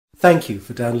Thank you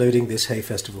for downloading this Hay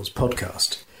Festivals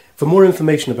podcast. For more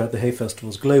information about the Hay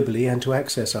Festivals globally and to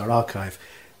access our archive,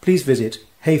 please visit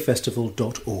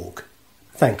hayfestival.org.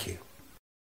 Thank you.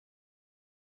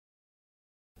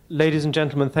 Ladies and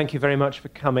gentlemen, thank you very much for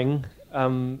coming.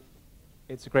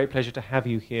 It's a great pleasure to have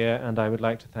you here, and I would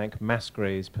like to thank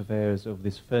Masgraves, purveyors of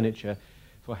this furniture,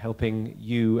 for helping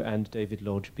you and David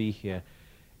Lodge be here.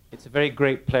 It's a very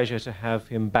great pleasure to have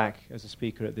him back as a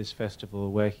speaker at this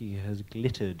festival where he has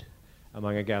glittered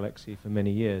among a galaxy for many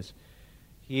years.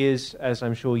 He is, as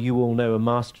I'm sure you all know, a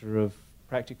master of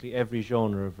practically every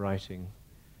genre of writing.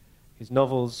 His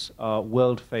novels are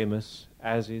world famous,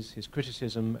 as is his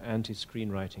criticism and his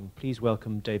screenwriting. Please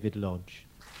welcome David Lodge.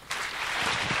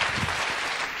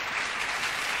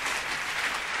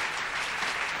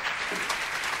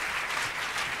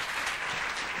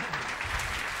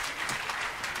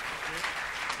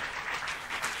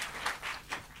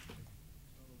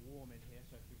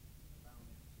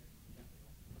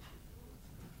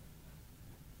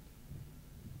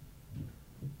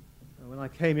 When I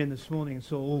came in this morning and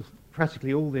saw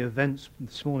practically all the events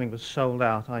this morning were sold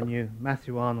out, I knew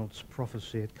Matthew Arnold's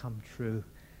prophecy had come true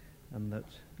and that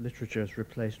literature has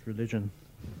replaced religion.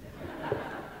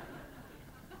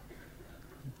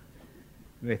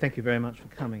 Anyway, thank you very much for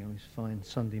coming on this fine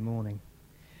Sunday morning.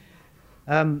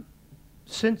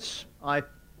 Since I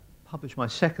published my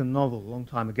second novel a long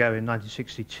time ago in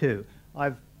 1962,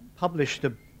 I've published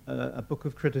a book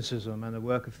of criticism and a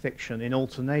work of fiction in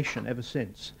alternation ever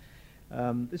since.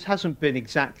 This hasn't been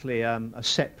exactly a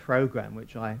set program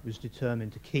which I was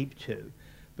determined to keep to,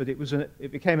 but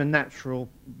it became a natural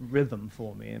rhythm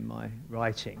for me in my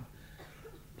writing,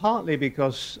 partly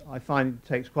because I find it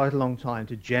takes quite a long time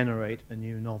to generate a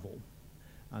new novel,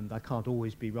 and I can't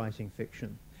always be writing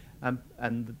fiction.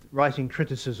 And writing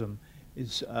criticism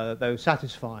is, though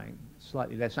satisfying,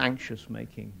 slightly less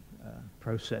anxious-making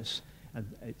process, and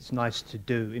it's nice to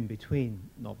do in between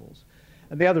novels.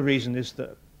 And the other reason is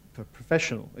that a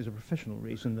professional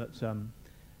reason that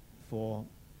for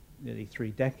nearly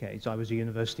 3 decades I was a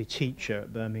university teacher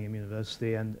at Birmingham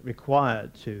University and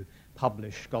required to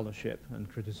publish scholarship and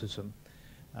criticism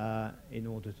in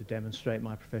order to demonstrate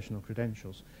my professional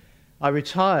credentials. I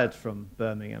retired from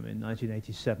Birmingham in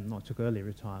 1987. I took early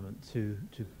retirement to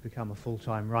become a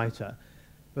full-time writer.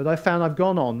 But I found I've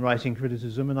gone on writing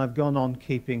criticism, and I've gone on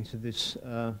keeping to this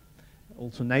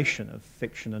alternation of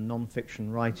fiction and non-fiction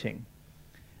writing.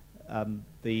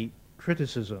 The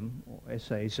criticism or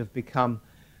essays have become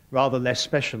rather less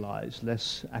specialized,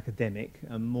 less academic,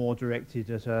 and more directed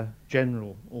at a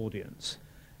general audience.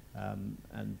 A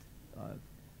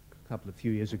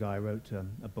few years ago I wrote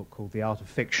a book called The Art of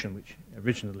Fiction, which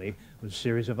originally was a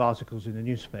series of articles in a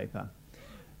newspaper.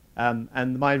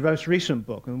 And my most recent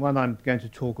book, and one I'm going to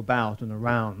talk about and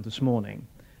around this morning,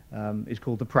 is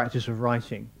called The Practice of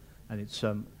Writing, and it's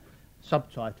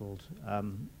subtitled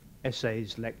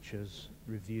Essays, Lectures,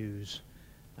 Reviews,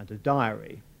 and a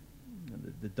Diary.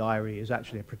 And the diary is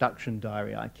actually a production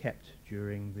diary I kept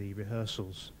during the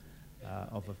rehearsals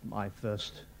of my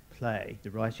first play,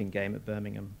 The Writing Game, at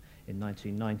Birmingham in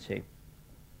 1990.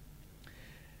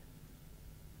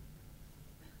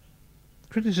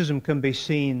 Criticism can be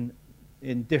seen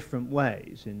in different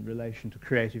ways in relation to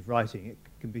creative writing. It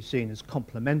can be seen as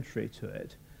complementary to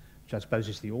it, which I suppose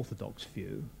is the orthodox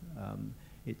view.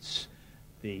 It's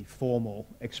the formal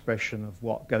expression of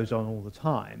what goes on all the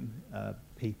time,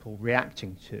 people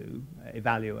reacting to,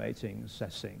 evaluating,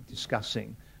 assessing,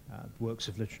 discussing works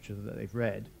of literature that they've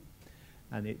read.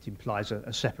 And it implies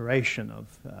a separation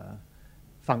of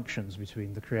functions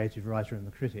between the creative writer and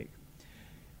the critic.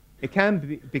 It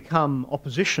can become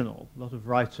oppositional. A lot of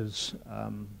writers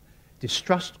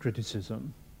distrust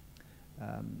criticism.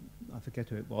 I forget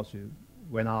who it was who,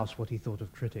 when asked what he thought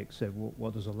of critics, said, well,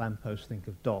 what does a lamppost think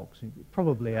of dogs?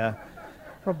 Probably a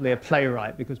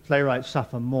playwright, because playwrights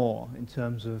suffer more in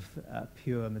terms of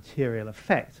pure material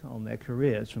effect on their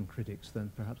careers from critics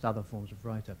than perhaps other forms of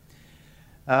writer.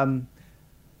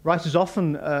 Writers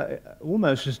often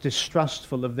almost as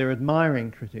distrustful of their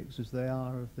admiring critics as they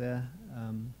are of their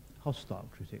hostile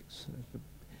critics,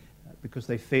 because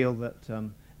they feel that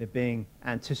they're being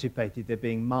anticipated, they're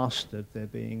being mastered, they're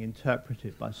being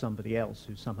interpreted by somebody else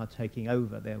who's somehow taking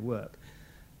over their work.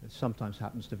 It sometimes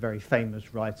happens to very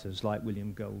famous writers like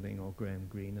William Golding or Graham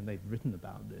Greene, and they've written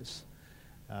about this.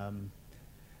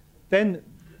 Then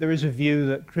there is a view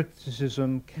that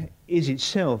criticism is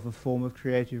itself a form of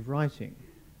creative writing.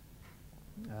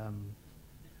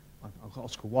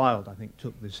 Oscar Wilde, I think,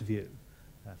 took this view,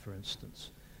 for instance.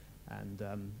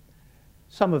 And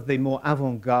some of the more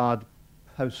avant-garde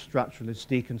post-structuralist,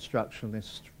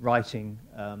 deconstructionalist writing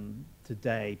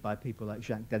today by people like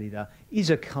Jacques Derrida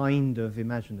is a kind of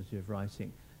imaginative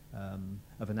writing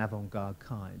of an avant-garde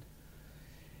kind.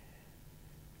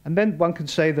 And then one can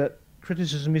say that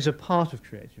criticism is a part of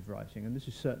creative writing, and this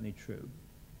is certainly true.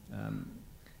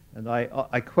 And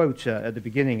I quote at the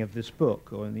beginning of this book,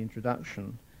 or in the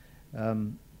introduction, a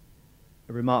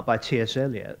remark by T.S.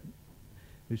 Eliot,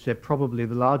 who said probably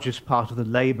the largest part of the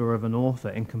labour of an author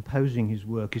in composing his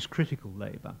work is critical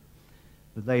labour,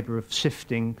 the labour of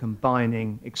sifting,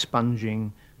 combining,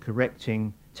 expunging,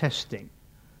 correcting, testing.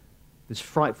 This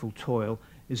frightful toil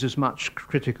is as much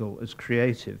critical as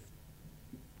creative.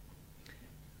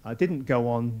 I didn't go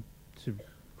on to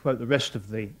quote the rest of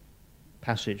the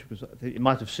passage because it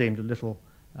might have seemed a little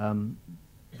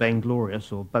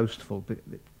vainglorious or boastful.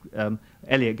 But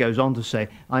Eliot goes on to say,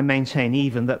 I maintain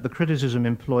even that the criticism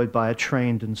employed by a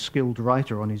trained and skilled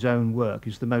writer on his own work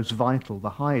is the most vital, the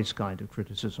highest kind of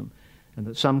criticism, and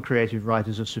that some creative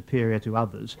writers are superior to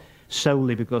others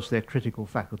solely because their critical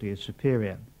faculty is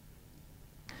superior.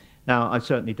 Now, I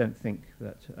certainly don't think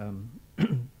that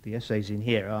the essays in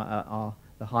here are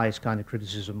the highest kind of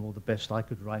criticism or the best I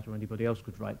could write or anybody else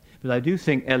could write. But I do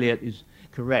think Eliot is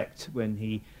correct when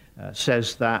he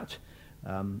says that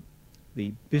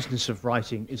the business of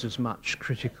writing is as much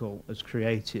critical as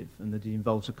creative and that it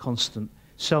involves a constant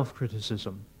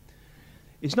self-criticism.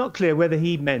 It's not clear whether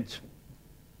he meant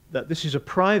that this is a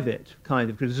private kind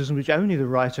of criticism which only the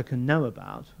writer can know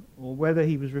about, or whether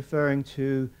he was referring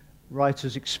to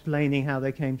writers explaining how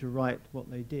they came to write what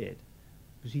they did.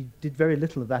 Because he did very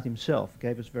little of that himself,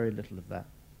 gave us very little of that.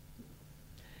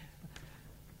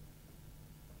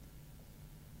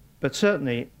 But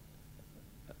certainly,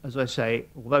 as I say,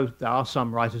 although there are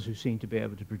some writers who seem to be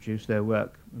able to produce their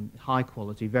work in high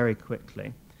quality very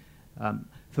quickly,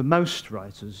 for most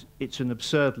writers, it's an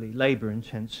absurdly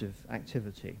labour-intensive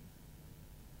activity.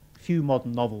 Few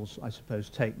modern novels, I suppose,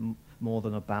 take more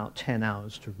than about 10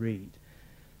 hours to read.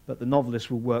 But the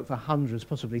novelist will work for hundreds,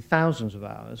 possibly thousands of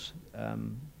hours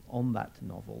on that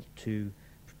novel to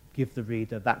give the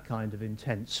reader that kind of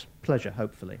intense pleasure,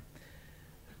 hopefully.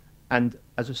 And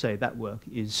as I say, that work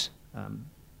is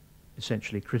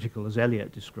essentially critical as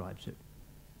Eliot describes it.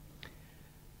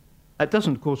 That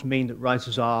doesn't, of course, mean that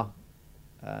writers are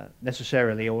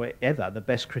necessarily or ever the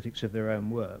best critics of their own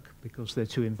work because they're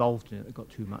too involved in it, they've got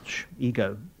too much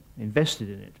ego invested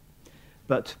in it.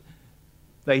 But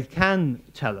they can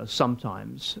tell us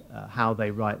sometimes how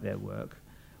they write their work,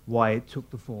 why it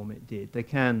took the form it did. They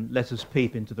can let us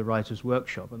peep into the writer's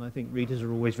workshop, and I think readers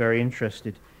are always very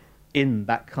interested in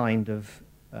that kind of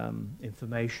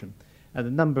information. And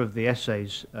a number of the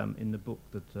essays in the book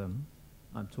that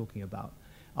I'm talking about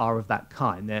are of that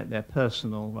kind. They're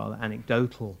personal, rather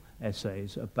anecdotal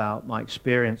essays about my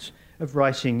experience of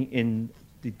writing in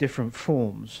the different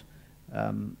forms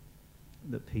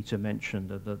that Peter mentioned,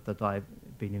 that I've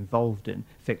been involved in: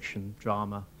 fiction,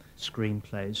 drama,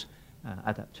 screenplays,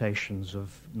 adaptations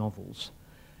of novels.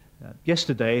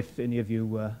 Yesterday, if any of you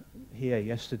were here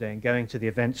yesterday and going to the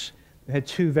events, we had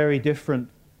two very different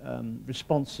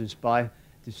responses by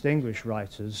distinguished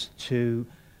writers to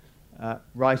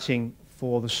writing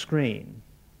for the screen.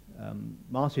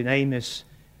 Martin Amis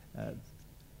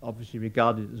obviously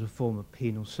regarded it as a form of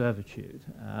penal servitude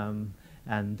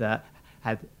and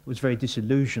was very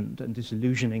disillusioned and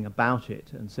disillusioning about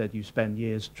it, and said you spend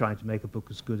years trying to make a book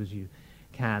as good as you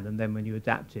can, and then when you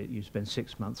adapt it, you spend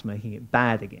 6 months making it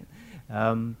bad again.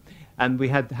 And we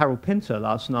had Harold Pinter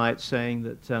last night saying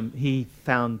that he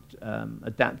found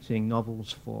adapting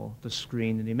novels for the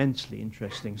screen an immensely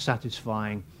interesting,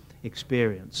 satisfying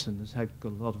experience, and has had a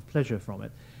lot of pleasure from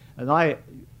it. And I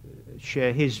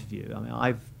share his view. I mean,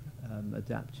 I've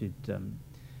adapted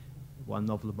one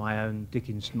novel of my own,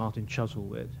 Dickens' Martin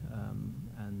Chuzzlewit,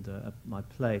 and my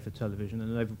play for television,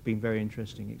 and they've been very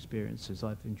interesting experiences.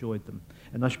 I've enjoyed them.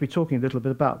 And I should be talking a little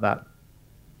bit about that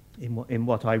in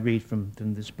what I read from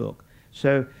this book.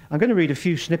 So I'm going to read a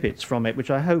few snippets from it,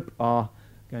 which I hope are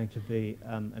going to be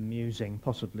amusing,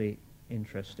 possibly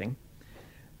interesting.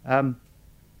 The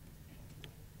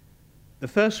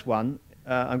first one,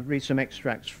 I'll read some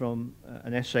extracts from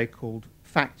an essay called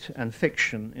Fact and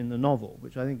Fiction in the Novel,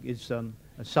 which I think is a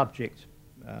subject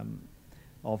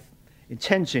of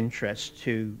intense interest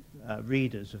to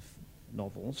readers of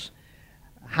novels.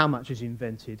 How much is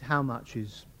invented? How much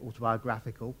is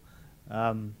autobiographical?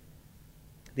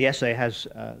 The essay has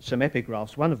some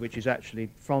epigraphs, one of which is actually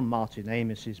from Martin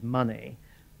Amis's Money,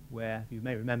 where you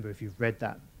may remember if you've read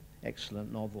that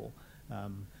excellent novel,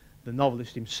 the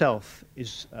novelist himself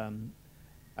is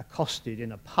accosted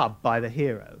in a pub by the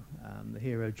hero. The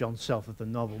hero, John Self, of the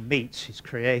novel, meets his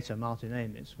creator, Martin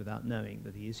Amis, without knowing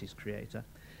that he is his creator.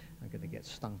 I'm going to get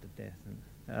stung to death.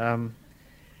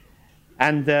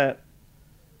 And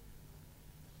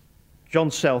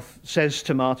John Self says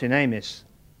to Martin Amis,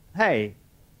 hey,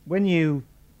 do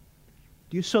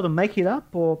you sort of make it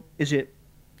up, or is it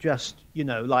just,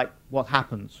 like what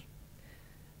happens?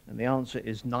 And the answer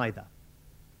is neither.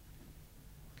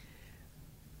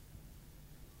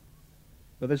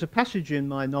 But there's a passage in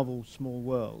my novel Small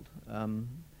World,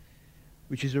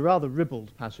 which is a rather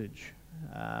ribald passage,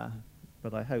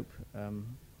 but I hope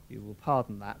you will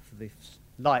pardon that for the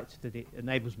light that it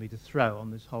enables me to throw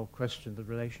on this whole question of the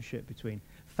relationship between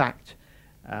fact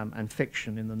and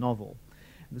fiction in the novel.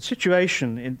 The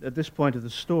situation at this point of the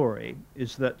story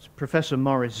is that Professor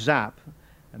Morris Zapp,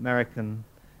 American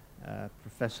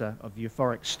professor of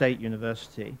Euphoric State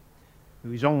University,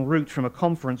 who is en route from a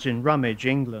conference in Rummidge,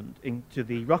 England, into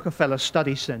the Rockefeller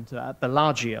Study Center at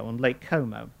Bellagio on Lake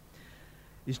Como,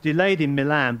 is delayed in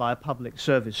Milan by a public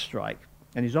service strike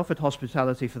and is offered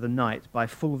hospitality for the night by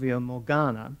Fulvia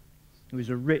Morgana, who is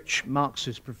a rich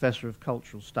Marxist professor of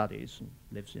cultural studies and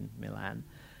lives in Milan,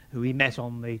 who he met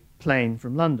on the plane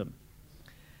from London.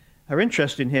 Her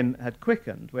interest in him had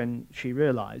quickened when she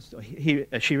realized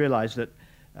that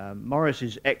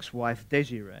Morris's ex-wife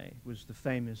Desiree was the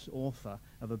famous author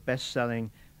of a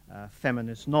best-selling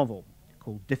feminist novel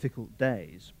called Difficult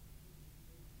Days.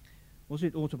 Was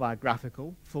it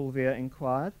autobiographical? Fulvia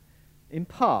inquired. In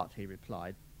part, he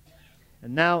replied.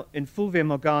 And now, in Fulvia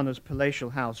Morgana's palatial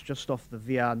house just off the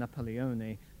Via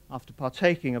Napoleone, after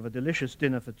partaking of a delicious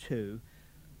dinner for two,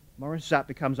 Morris Zapp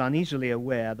becomes uneasily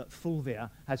aware that Fulvia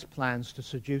has plans to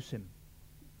seduce him.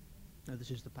 Now,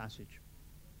 this is the passage.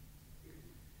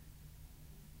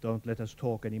 Don't let us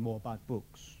talk any more about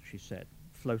books, she said,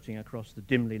 floating across the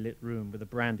dimly lit room with a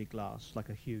brandy glass like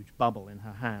a huge bubble in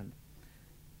her hand,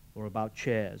 or about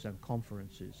chairs and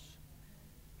conferences.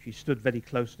 She stood very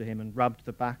close to him and rubbed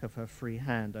the back of her free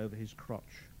hand over his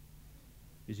crotch.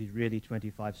 Is it really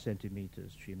 25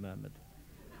 centimeters? She murmured.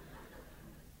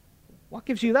 What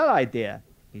gives you that idea?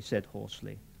 He said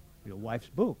hoarsely. Your wife's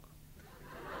book.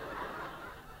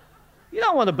 You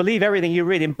don't want to believe everything you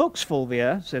read in books,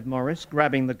 Fulvia, said Morris,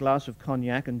 grabbing the glass of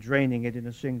cognac and draining it in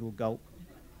a single gulp.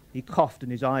 He coughed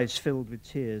and his eyes filled with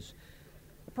tears.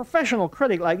 A professional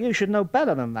critic like you should know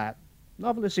better than that.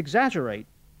 Novelists exaggerate.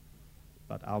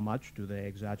 But how much do they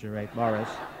exaggerate, Morris?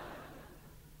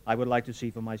 I would like to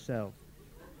see for myself.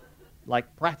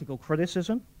 Like practical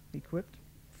criticism? He quipped.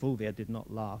 Fulvia did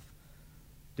not laugh.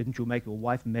 Didn't you make your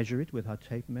wife measure it with her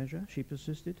tape measure? She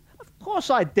persisted. Of course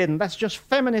I didn't. That's just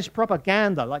feminist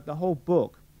propaganda, like the whole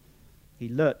book. He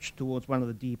lurched towards one of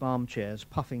the deep armchairs,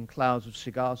 puffing clouds of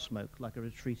cigar smoke like a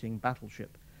retreating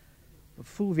battleship. But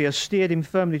Fulvia steered him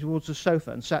firmly towards the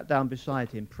sofa and sat down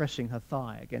beside him, pressing her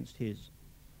thigh against his.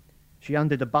 She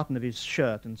undid a button of his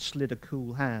shirt and slid a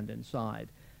cool hand inside.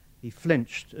 He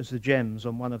flinched as the gems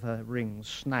on one of her rings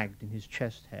snagged in his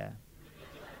chest hair.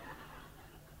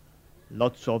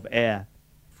 Lots of air,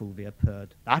 Fulvia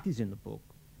purred. That is in the book.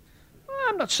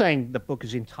 I'm not saying the book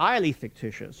is entirely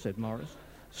fictitious, said Morris.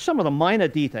 Some of the minor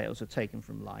details are taken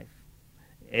from life.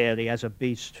 Airy as a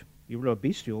beast. You were a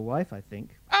beast to your wife, I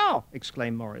think. Oh!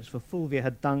 Exclaimed Morris, for Fulvia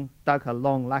had dug her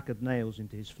long lacquered nails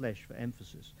into his flesh for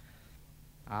emphasis.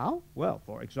 How? Well,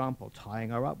 for example, tying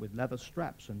her up with leather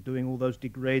straps and doing all those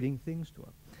degrading things to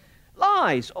her.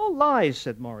 Lies! All lies,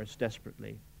 said Morris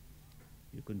desperately.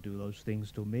 You can do those things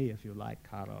to me if you like,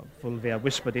 Caro, Fulvia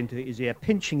whispered into his ear,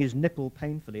 pinching his nipple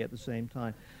painfully at the same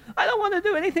time. I don't want to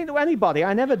do anything to anybody.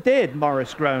 I never did,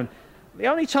 Morris groaned. The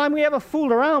only time we ever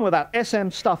fooled around with that SM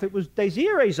stuff, it was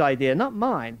Desiree's idea, not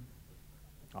mine.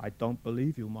 I don't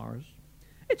believe you, Morris.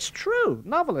 It's true.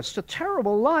 Novelists are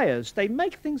terrible liars. They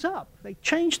make things up. They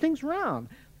change things round.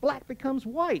 Black becomes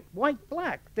white, white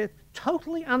black. They're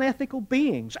totally unethical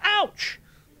beings. Ouch!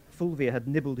 Fulvia had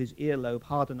nibbled his earlobe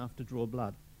hard enough to draw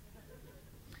blood.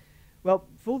 Well,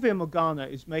 Fulvia Morgana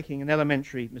is making an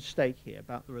elementary mistake here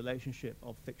about the relationship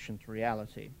of fiction to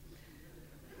reality.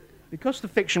 Because the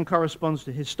fiction corresponds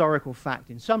to historical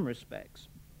fact in some respects,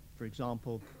 for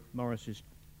example, Morris's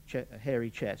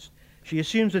hairy chest, she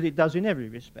assumes that it does in every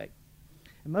respect.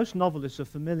 And most novelists are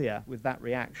familiar with that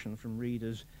reaction from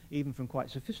readers, even from quite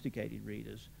sophisticated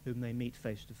readers, whom they meet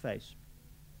face to face.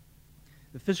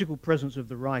 The physical presence of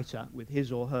the writer, with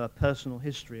his or her personal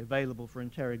history available for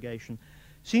interrogation,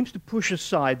 seems to push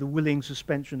aside the willing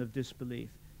suspension of disbelief,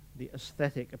 the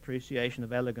aesthetic appreciation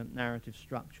of elegant narrative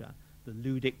structure, the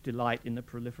ludic delight in the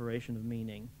proliferation of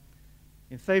meaning,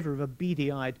 in favor of a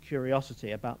beady-eyed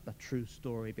curiosity about the true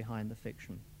story behind the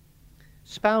fiction.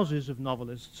 Spouses of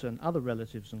novelists and other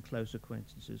relatives and close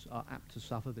acquaintances are apt to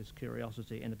suffer this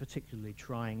curiosity in a particularly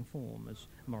trying form, as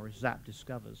Morris Zapp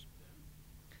discovers.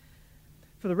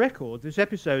 For the record, this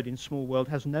episode in Small World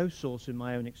has no source in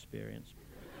my own experience,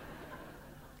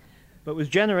 but was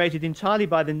generated entirely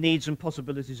by the needs and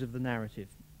possibilities of the narrative.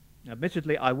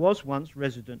 Admittedly, I was once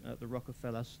resident at the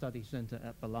Rockefeller Study Center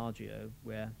at Bellagio,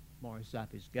 where Morris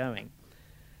Zapp is going,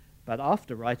 but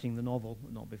after writing the novel,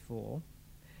 not before,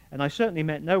 and I certainly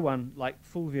met no one like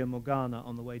Fulvia Morgana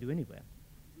on the way to anywhere.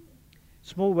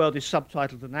 Small World is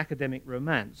subtitled An Academic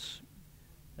Romance,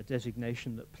 a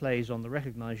designation that plays on the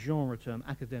recognized genre term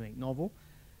academic novel,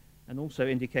 and also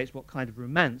indicates what kind of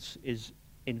romance is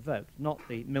invoked, not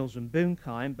the Mills and Boon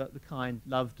kind, but the kind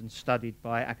loved and studied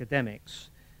by academics.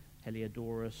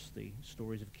 Heliodorus, the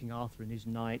stories of King Arthur and his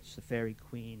knights, the Fairy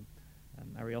Queen,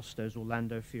 Ariosto's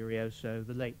Orlando Furioso,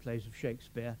 the late plays of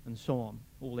Shakespeare, and so on,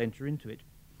 all enter into it.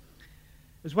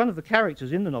 As one of the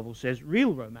characters in the novel says,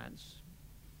 real romance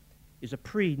is a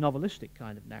pre-novelistic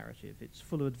kind of narrative. It's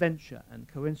full of adventure and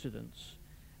coincidence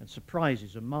and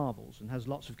surprises and marvels, and has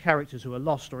lots of characters who are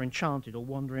lost or enchanted or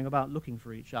wandering about looking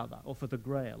for each other or for the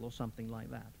Grail or something like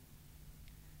that.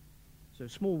 So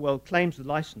Small World claims the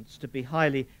license to be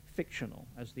highly fictional,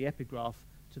 as the epigraph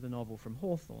to the novel from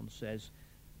Hawthorne says,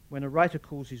 when a writer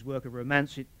calls his work a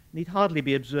romance, it need hardly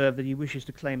be observed that he wishes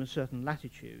to claim a certain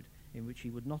latitude in which he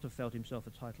would not have felt himself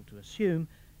entitled to assume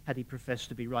had he professed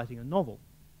to be writing a novel.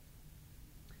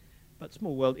 But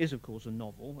Small World is, of course, a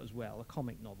novel as well, a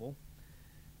comic novel,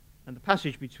 and the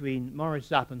passage between Morris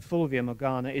Zapp and Fulvia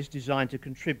Morgana is designed to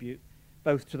contribute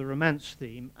both to the romance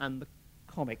theme and the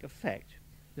comic effect.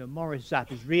 So Morris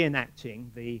Zapp is reenacting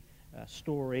the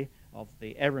story of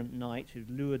the errant knight who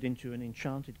lured into an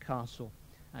enchanted castle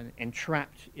and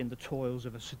entrapped in the toils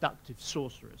of a seductive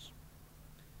sorceress.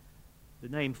 The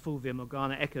name Fulvia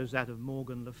Morgana echoes that of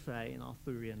Morgan Le Fay in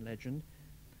Arthurian legend.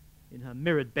 In her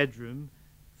mirrored bedroom,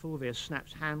 Fulvia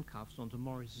snaps handcuffs onto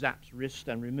Morris Zapp's wrist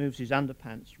and removes his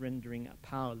underpants, rendering her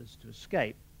powerless to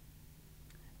escape.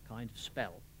 A kind of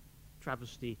spell.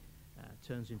 Travesty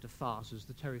turns into farce as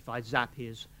the terrified Zapp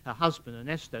hears her husband,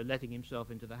 Ernesto, letting himself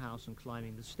into the house and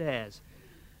climbing the stairs.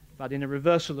 But in a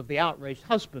reversal of the outraged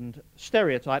husband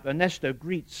stereotype, Ernesto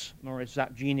greets Morris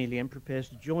Zapp genially and prepares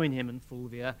to join him and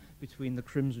Fulvia between the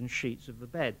crimson sheets of the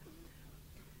bed.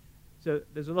 So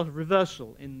there's a lot of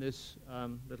reversal in this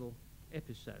little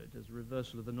episode. There's a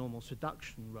reversal of the normal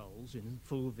seduction roles in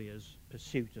Fulvia's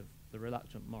pursuit of the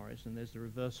reluctant Morris, and there's the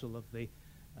reversal of the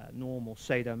normal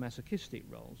sadomasochistic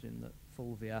roles in that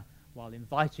Fulvia, while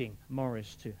inviting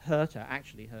Morris to hurt her,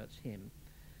 actually hurts him.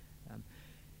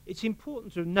 It's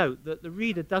important to note that the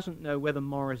reader doesn't know whether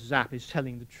Morris Zapp is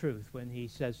telling the truth when he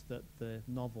says that the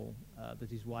novel that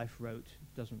his wife wrote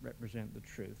doesn't represent the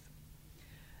truth.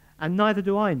 And neither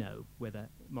do I know whether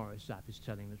Morris Zapp is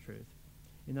telling the truth.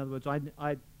 In other words,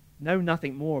 I know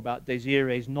nothing more about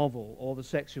Désiré's novel or the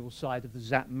sexual side of the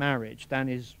Zapp marriage than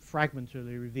is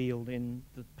fragmentarily revealed in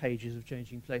the pages of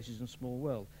Changing Places and Small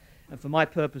World. And for my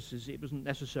purposes, it wasn't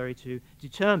necessary to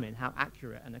determine how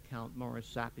accurate an account Morris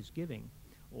Zapp is giving,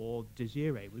 or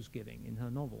Désiré was giving in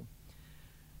her novel.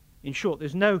 In short,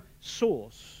 there's no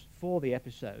source for the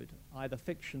episode, either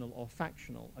fictional or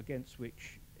factional, against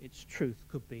which its truth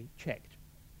could be checked.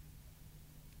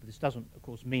 But this doesn't, of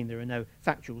course, mean there are no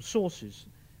factual sources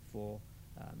for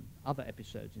other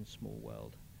episodes in Small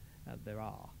World. There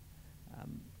are.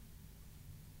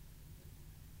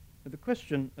 But the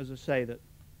question, as I say, that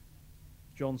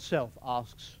John Self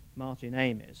asks Martin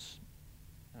Amis,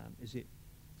 is it,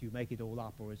 do you make it all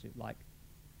up or is it like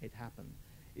it happened,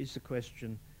 is the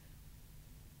question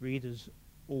readers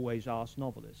always ask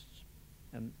novelists.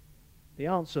 And the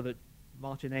answer that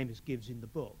Martin Amis gives in the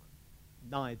book,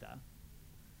 neither,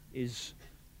 is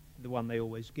the one they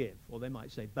always give, or they might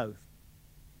say both.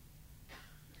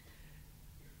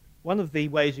 One of the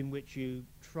ways in which you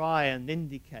try and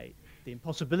indicate the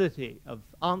impossibility of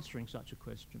answering such a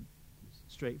question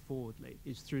straightforwardly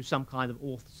is through some kind of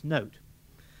author's note.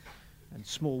 And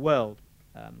Small World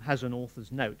has an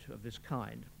author's note of this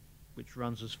kind, which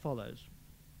runs as follows.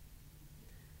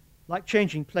 Like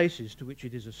Changing Places, to which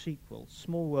it is a sequel,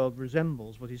 Small World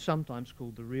resembles what is sometimes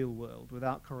called the real world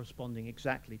without corresponding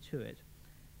exactly to it,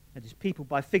 and is peopled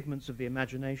by figments of the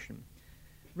imagination.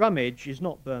 Rummidge is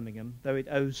not Birmingham, though it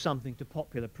owes something to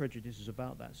popular prejudices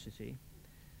about that city.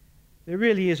 There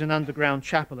really is an underground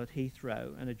chapel at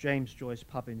Heathrow and a James Joyce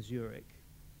pub in Zurich,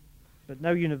 but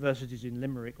no universities in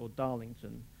Limerick or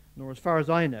Darlington, nor as far as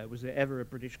I know was there ever a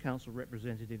British Council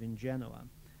representative in Genoa.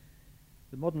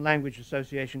 The Modern Language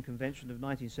Association Convention of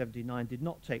 1979 did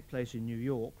not take place in New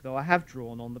York, though I have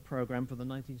drawn on the program for the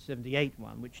 1978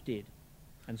 one, which did,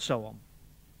 and so on.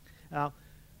 Now,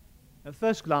 At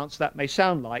first glance, that may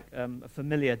sound like a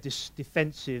familiar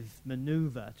defensive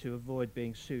maneuver to avoid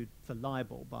being sued for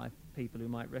libel by people who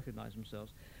might recognize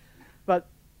themselves. But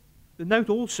the note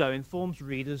also informs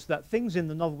readers that things in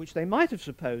the novel which they might have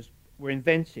supposed were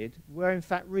invented were in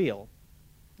fact real.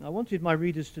 I wanted my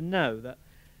readers to know that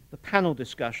the panel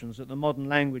discussions at the Modern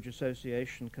Language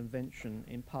Association convention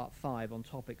in Part 5 on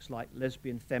topics like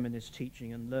lesbian feminist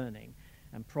teaching and learning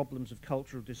and problems of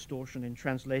cultural distortion in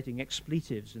translating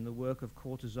expletives in the work of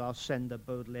Cortázar, Sender,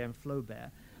 Baudelaire and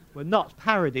Flaubert were not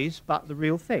parodies, but the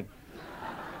real thing.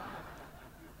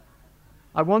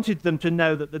 I wanted them to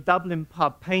know that the Dublin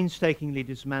pub, painstakingly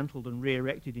dismantled and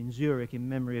re-erected in Zurich in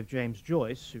memory of James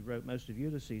Joyce, who wrote most of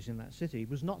Ulysses in that city,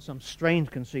 was not some strange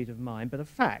conceit of mine, but a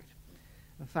fact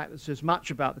that says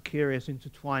much about the curious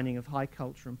intertwining of high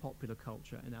culture and popular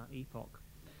culture in our epoch,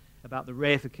 about the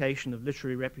reification of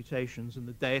literary reputations and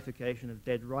the deification of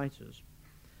dead writers.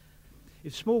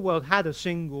 If Small World had a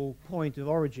single point of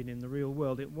origin in the real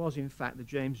world, it was in fact the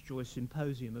James Joyce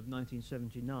Symposium of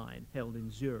 1979, held in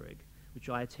Zurich, which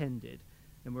I attended,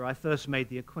 and where I first made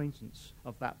the acquaintance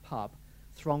of that pub,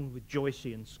 thronged with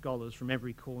Joycean scholars from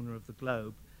every corner of the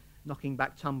globe, knocking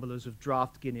back tumblers of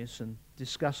draft Guinness and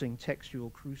discussing textual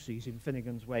cruces in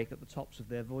Finnegan's Wake at the tops of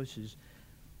their voices,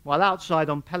 while outside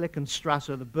on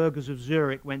Pelikanstrasse the burghers of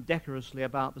Zurich went decorously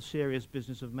about the serious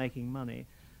business of making money,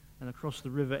 and across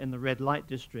the river in the red light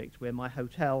district, where my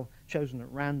hotel, chosen at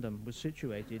random, was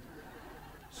situated,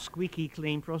 squeaky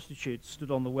clean prostitutes stood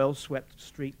on the well-swept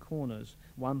street corners,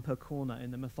 one per corner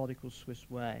in the methodical Swiss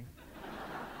way.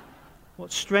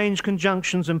 What strange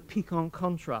conjunctions and piquant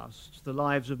contrasts the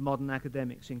lives of modern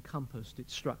academics encompassed,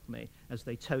 it struck me, as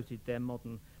they toted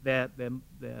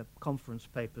their conference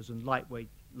papers and lightweight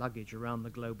luggage around the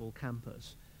global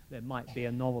campus. There might be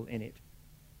a novel in it.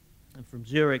 And from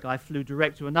Zurich, I flew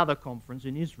direct to another conference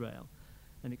in Israel,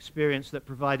 an experience that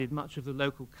provided much of the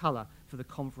local colour for the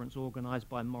conference organised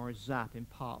by Morris Zapp in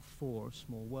Part 4 of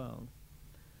Small World.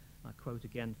 I quote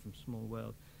again from Small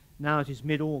World. Now it is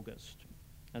mid-August,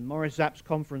 and Morris Zapp's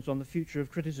conference on the future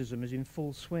of criticism is in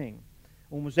full swing.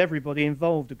 Almost everybody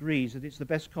involved agrees that it's the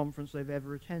best conference they've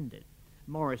ever attended.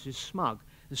 Morris is smug.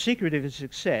 The secret of his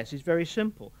success is very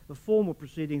simple. The formal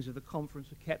proceedings of the conference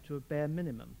are kept to a bare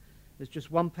minimum. There's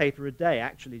just one paper a day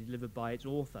actually delivered by its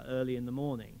author early in the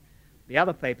morning. The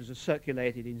other papers are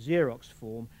circulated in Xerox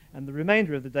form, and the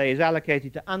remainder of the day is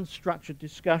allocated to unstructured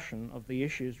discussion of the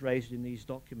issues raised in these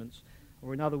documents,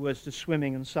 or in other words, to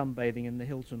swimming and sunbathing in the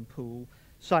Hilton pool,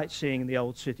 sightseeing in the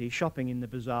old city, shopping in the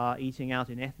bazaar, eating out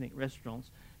in ethnic restaurants,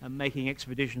 and making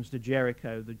expeditions to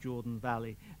Jericho, the Jordan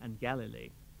Valley, and Galilee.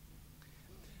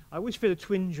 I always feel a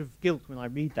twinge of guilt when I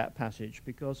read that passage,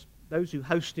 because those who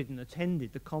hosted and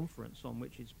attended the conference on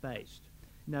which it's based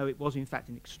know it was in fact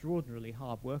an extraordinarily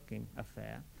hard-working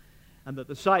affair, and that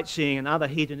the sightseeing and other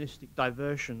hedonistic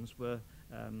diversions were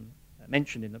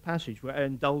mentioned in the passage were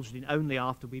indulged in only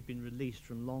after we'd been released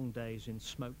from long days in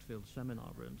smoke-filled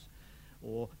seminar rooms,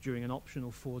 or during an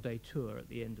optional 4-day tour at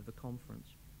the end of the conference.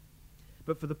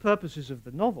 But for the purposes of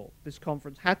the novel, this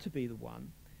conference had to be the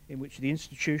one in which the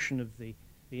institution of the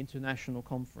International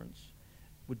Conference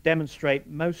would demonstrate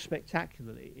most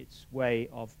spectacularly its way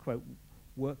of, quote,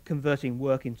 converting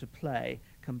work into play,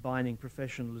 combining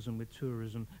professionalism with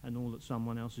tourism, and all at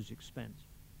someone else's expense.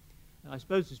 And I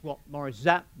suppose this is what Morris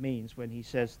Zapp means when he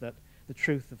says that the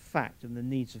truth of fact and the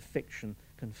needs of fiction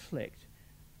conflict.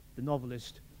 The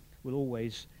novelist will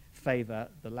always favour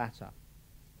the latter.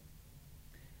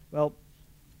 Well,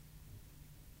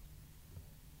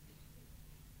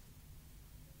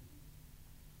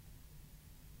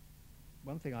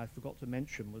 one thing I forgot to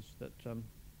mention was that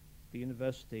the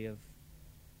University of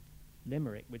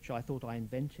Limerick, which I thought I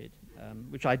invented,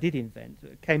 which I did invent,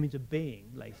 came into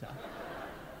being later.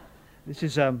 This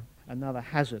is another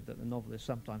hazard that the novelist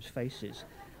sometimes faces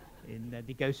in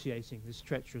negotiating this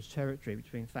treacherous territory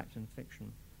between fact and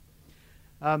fiction.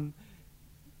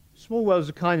 Small World is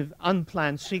a kind of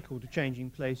unplanned sequel to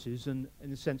Changing Places, and in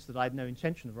the sense that I had no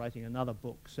intention of writing another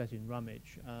book set in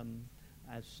Rummage,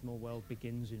 as Small World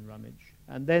begins in Rummage.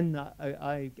 And then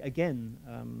I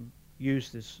again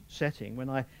used this setting when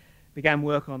I began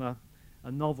work on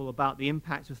a novel about the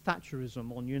impact of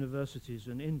Thatcherism on universities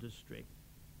and industry,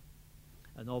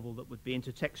 a novel that would be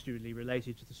intertextually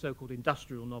related to the so-called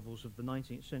industrial novels of the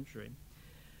 19th century.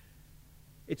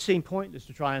 It seemed pointless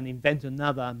to try and invent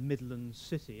another Midlands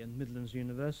city and Midlands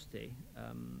University,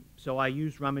 so I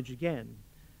used Rummage again.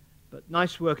 But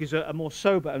Nice Work is a more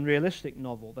sober and realistic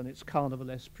novel than its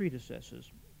carnivalesque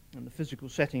predecessors, and the physical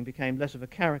setting became less of a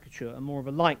caricature and more of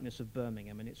a likeness of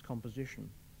Birmingham in its composition.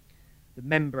 The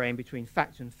membrane between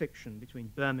fact and fiction, between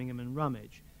Birmingham and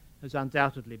Rummage, has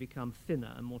undoubtedly become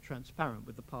thinner and more transparent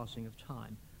with the passing of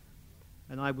time.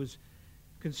 And I was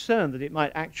concerned that it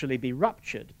might actually be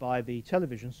ruptured by the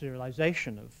television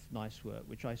serialization of Nice Work,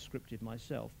 which I scripted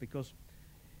myself, because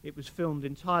it was filmed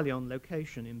entirely on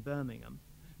location in Birmingham.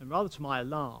 And rather to my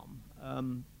alarm,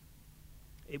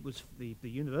 it was the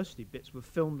university bits were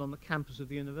filmed on the campus of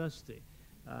the university.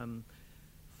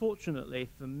 Fortunately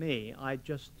for me, I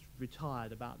just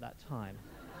retired about that time.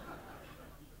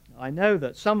 I know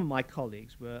that some of my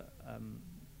colleagues were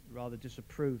rather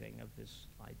disapproving of this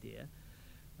idea.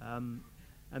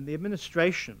 And the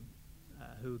administration,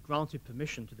 who granted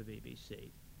permission to the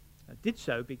BBC, did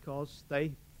so because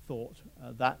they thought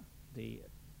that the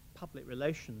public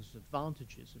relations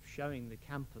advantages of showing the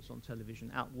campus on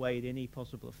television outweighed any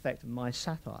possible effect of my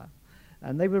satire.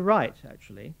 And they were right,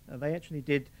 actually. They actually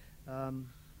did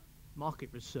market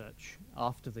research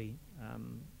after the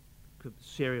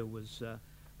serial was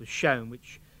shown,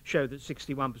 which showed that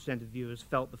 61% of viewers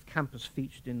felt the campus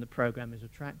featured in the programme is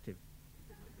attractive.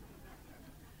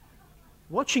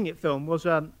 Watching it film was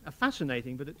a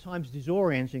fascinating but at times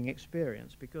disorienting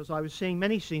experience, because I was seeing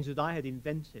many scenes that I had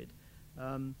invented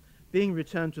being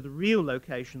returned to the real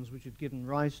locations which had given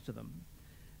rise to them,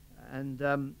 and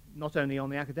not only on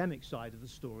the academic side of the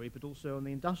story but also on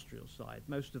the industrial side.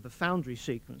 Most of the foundry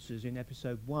sequences in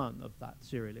episode 1 of that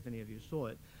serial, if any of you saw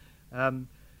it,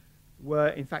 were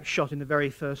in fact shot in the very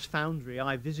first foundry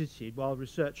I visited while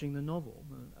researching the novel,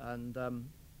 and the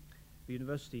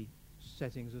university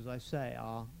settings, as I say,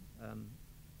 are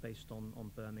based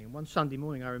on Birmingham. One Sunday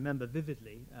morning I remember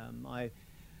vividly, I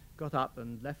got up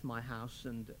and left my house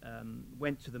and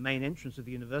went to the main entrance of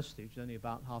the university, which is only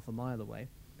about half a mile away.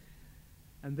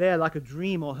 And there, like a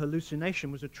dream or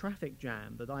hallucination, was a traffic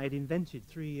jam that I had invented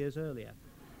 3 years earlier.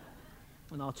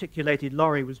 An articulated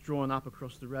lorry was drawn up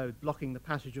across the road, blocking the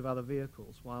passage of other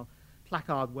vehicles, while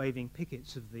placard-waving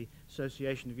pickets of the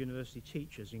Association of University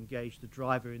Teachers engaged the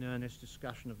driver in earnest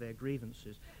discussion of their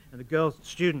grievances. And the girl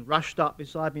student rushed up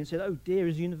beside me and said, "Oh dear,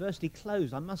 is the university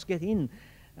closed? I must get in."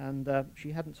 And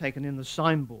she hadn't taken in the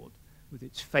signboard with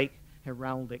its fake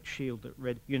heraldic shield that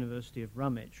read University of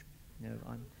Rummidge. You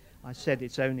know, I said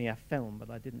it's only a film, but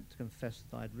I didn't confess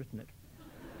that I'd written it.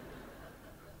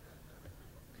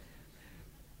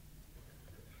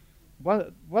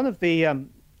 One of the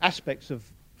aspects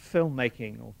of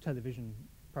filmmaking or television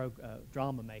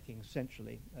drama making,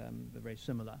 essentially, they're very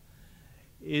similar,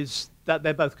 is that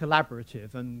they're both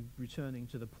collaborative. And returning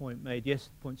to the points made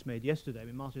yesterday, I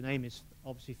mean, Martin Amis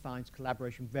obviously finds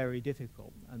collaboration very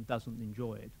difficult and doesn't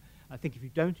enjoy it. I think if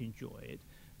you don't enjoy it,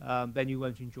 then you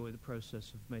won't enjoy the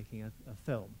process of making a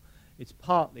film. It's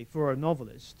partly, for a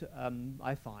novelist,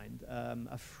 I find,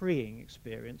 a freeing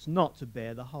experience not to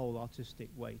bear the whole artistic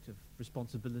weight of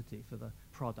responsibility for the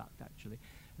product, actually.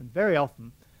 And very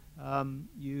often,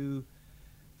 you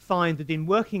find that in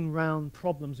working around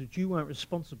problems that you weren't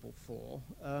responsible for,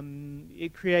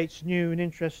 it creates new and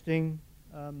interesting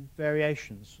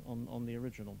variations on the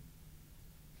original.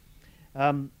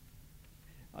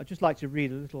 I'd just like to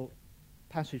read a little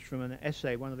passage from an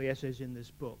essay, one of the essays in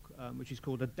this book, which is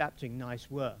called Adapting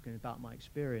Nice Work, and about my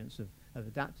experience of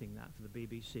adapting that for the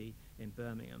BBC in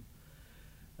Birmingham.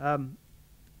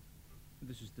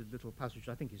 This is the little passage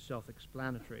I think is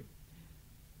self-explanatory.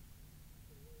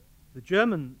 The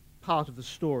German part of the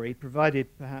story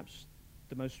provided perhaps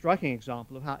the most striking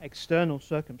example of how external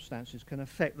circumstances can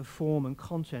affect the form and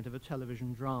content of a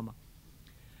television drama.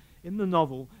 In the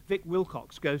novel, Vic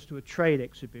Wilcox goes to a trade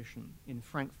exhibition in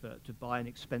Frankfurt to buy an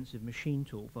expensive machine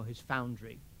tool for his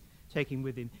foundry, taking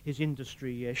with him his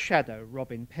industry shadow,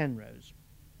 Robin Penrose.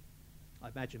 I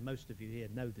imagine most of you here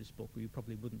know this book, or you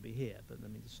probably wouldn't be here, but I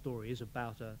mean, the story is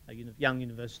about a young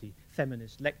university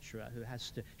feminist lecturer who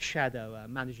has to shadow a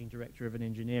managing director of an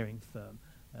engineering firm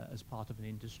as part of an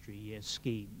industry year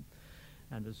scheme.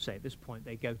 And as I say, at this point,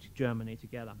 they go to Germany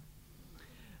together.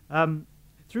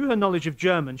 Through her knowledge of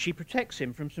German, she protects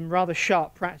him from some rather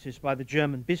sharp practice by the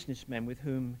German businessmen with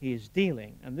whom he is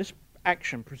dealing, and this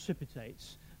action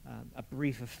precipitates a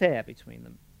brief affair between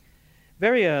them.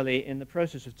 Very early in the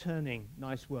process of turning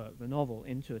Nice Work, the novel,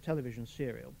 into a television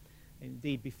serial,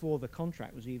 indeed before the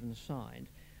contract was even signed,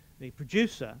 the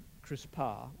producer, Chris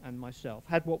Parr, and myself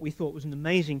had what we thought was an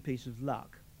amazing piece of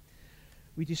luck.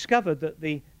 We discovered that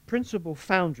the principal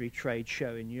foundry trade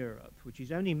show in Europe, which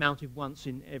is only mounted once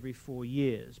in every 4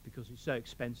 years because it's so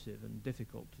expensive and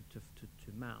difficult to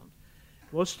mount,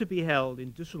 was to be held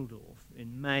in Düsseldorf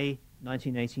in May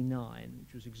 1989,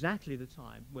 which was exactly the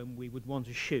time when we would want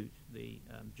to shoot the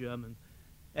German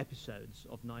episodes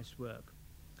of Nice Work.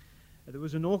 There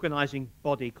was an organizing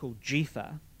body called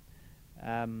GIFA,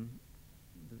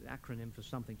 the acronym for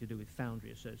something to do with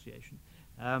Foundry Association.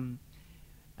 And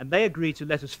they agreed to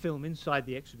let us film inside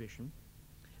the exhibition.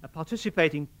 A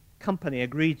participating company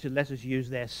agreed to let us use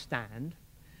their stand.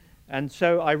 And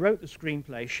so I wrote the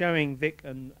screenplay showing Vic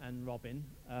and Robin,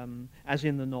 as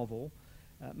in the novel,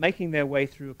 making their way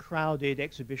through a crowded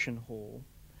exhibition hall.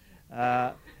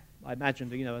 I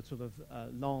imagined, a sort of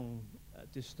long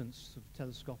distance sort of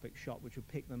telescopic shot which would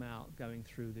pick them out going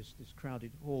through this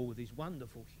crowded hall with these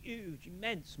wonderful, huge,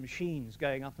 immense machines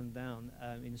going up and down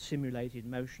in simulated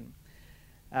motion.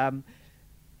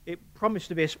 It promised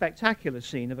to be a spectacular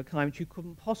scene of a kind which you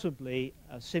couldn't possibly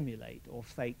simulate or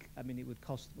fake. I mean, it would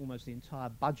cost almost the entire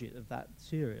budget of that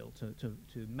serial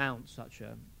to mount such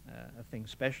a thing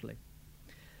specially.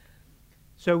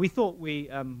 So we thought we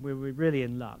were really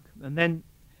in luck. And then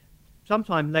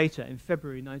sometime later, in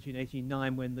February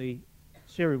 1989, when the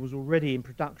serial was already in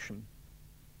production,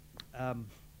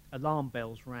 alarm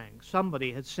bells rang.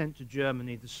 Somebody had sent to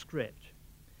Germany the script,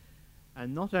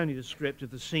 and not only the script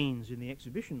of the scenes in the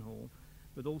exhibition hall,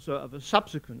 but also of a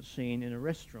subsequent scene in a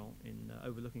restaurant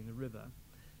overlooking the river,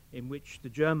 in which the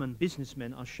German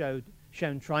businessmen are shown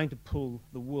trying to pull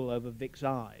the wool over Vic's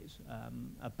eyes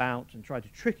and try to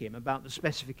trick him about the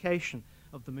specification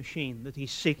of the machine that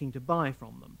he's seeking to buy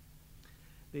from them.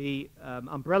 The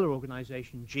umbrella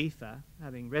organization GIFA,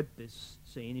 having read this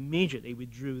scene, immediately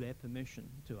withdrew their permission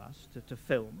to us to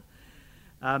film,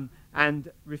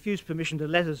 and refused permission to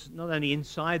let us not only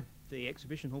inside the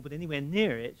exhibition hall, but anywhere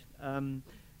near it, on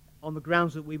the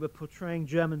grounds that we were portraying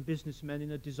German businessmen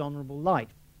in a dishonorable light.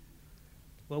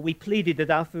 Well, we pleaded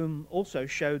that our film also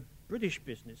showed British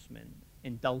businessmen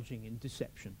indulging in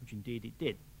deception, which indeed it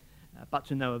did, but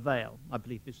to no avail. I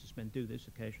believe businessmen do this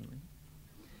occasionally.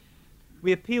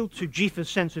 We appealed to GIFA's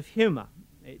sense of humor.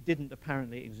 It didn't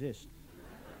apparently exist.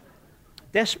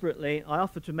 Desperately, I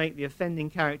offered to make the offending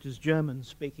characters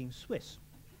German-speaking Swiss,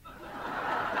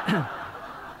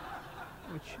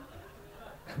 which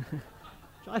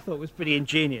I thought was pretty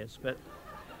ingenious, but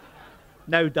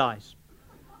no dice.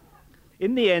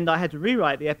 In the end, I had to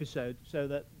rewrite the episode so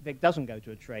that Vic doesn't go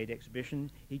to a trade exhibition.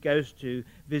 He goes to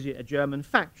visit a German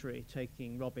factory,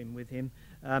 taking Robin with him.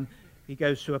 He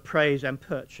goes to appraise and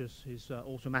purchase his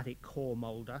automatic core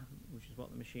molder, which is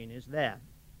what the machine is there.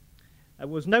 There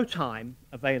was no time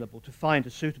available to find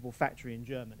a suitable factory in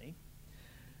Germany.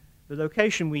 The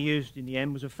location we used in the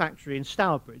end was a factory in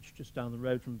Stourbridge, just down the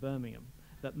road from Birmingham,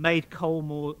 that made core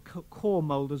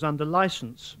molders under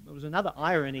license. There was another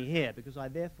irony here, because I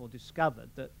therefore discovered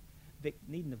that Vic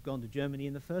needn't have gone to Germany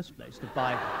in the first place to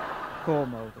buy core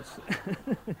molders.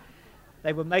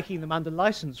 They were making them under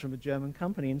license from a German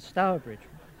company in Stourbridge.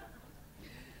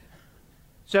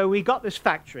 So we got this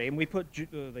factory, and we put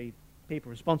the people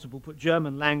responsible put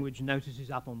German language notices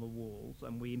up on the walls,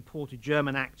 and we imported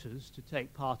German actors to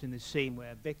take part in this scene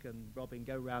where Vic and Robin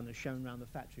go round and shown around the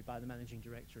factory by the managing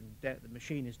director, and the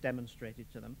machine is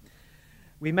demonstrated to them.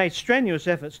 We made strenuous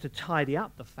efforts to tidy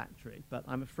up the factory, but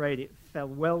I'm afraid it fell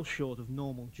well short of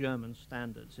normal German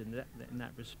standards in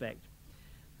that respect.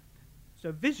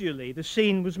 So visually, the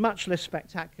scene was much less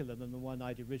spectacular than the one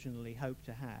I'd originally hoped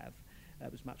to have.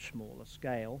 It was much smaller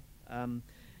scale.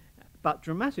 But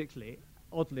dramatically,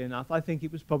 oddly enough, I think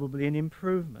it was probably an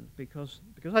improvement, because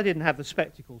I didn't have the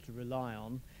spectacle to rely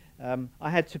on. I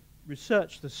had to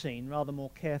research the scene rather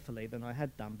more carefully than I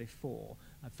had done before.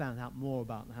 I found out more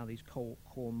about how these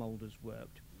core molders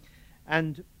worked.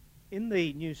 And in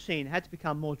the new scene, it had to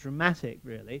become more dramatic,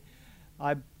 really.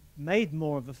 I made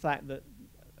more of the fact that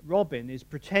Robin is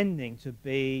pretending to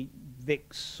be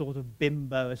Vic's sort of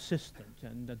bimbo assistant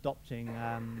and adopting,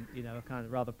 a kind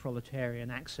of rather proletarian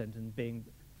accent and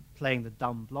playing the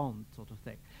dumb blonde sort of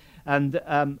thing. And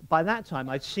by that time,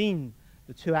 I'd seen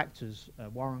the two actors,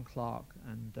 Warren Clark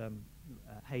and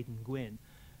Hayden Gwynn,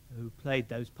 who played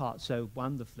those parts so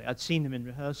wonderfully. I'd seen them in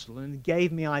rehearsal, and it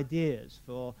gave me ideas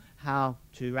for how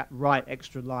to write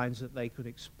extra lines that they could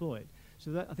exploit.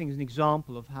 So that, I think, is an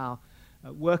example of how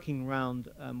working around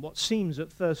what seems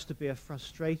at first to be a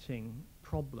frustrating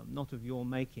problem, not of your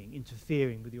making,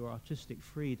 interfering with your artistic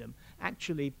freedom,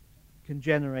 actually can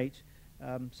generate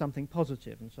something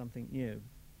positive and something new.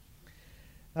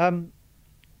 I'll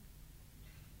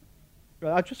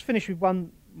just finish with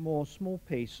one more small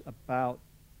piece about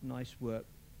nice work,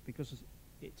 because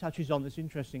it touches on this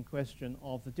interesting question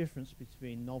of the difference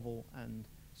between novel and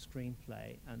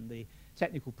screenplay and the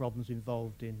technical problems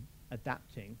involved in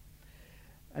adapting.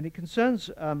 And it concerns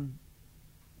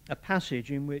a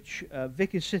passage in which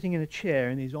Vic is sitting in a chair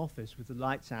in his office with the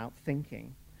lights out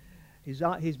thinking. His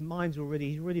mind's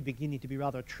he's already beginning to be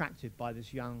rather attracted by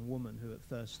this young woman who at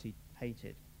first he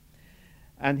hated.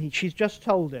 And she's just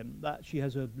told him that she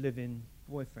has a live-in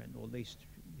boyfriend, or at least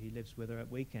he lives with her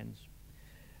at weekends,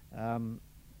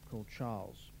 called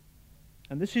Charles.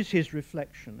 And this is his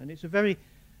reflection, and it's a very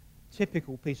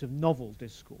typical piece of novel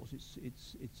discourse.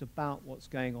 It's about what's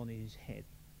going on in his head.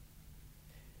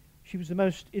 She was the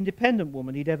most independent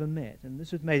woman he'd ever met, and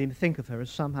this had made him think of her as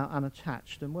somehow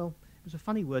unattached, and, well, it was a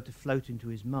funny word to float into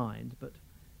his mind, but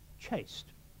chaste.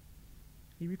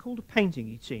 He recalled a painting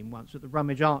he'd seen once at the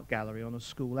Rummage Art Gallery on a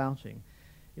school outing.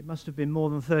 It must have been more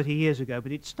than 30 years ago,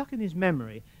 but it stuck in his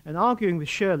memory, and arguing with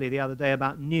Shirley the other day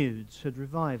about nudes had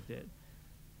revived it.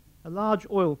 A large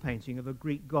oil painting of a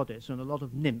Greek goddess and a lot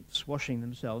of nymphs washing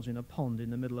themselves in a pond in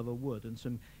the middle of a wood,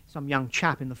 and some young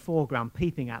chap in the foreground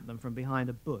peeping at them from behind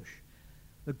a bush.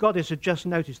 The goddess had just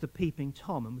noticed the peeping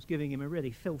Tom and was giving him a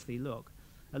really filthy look,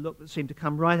 a look that seemed to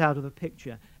come right out of the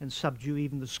picture and subdue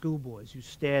even the schoolboys who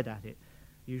stared at it,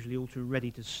 usually all too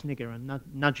ready to snigger and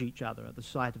nudge each other at the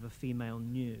sight of a female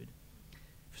nude.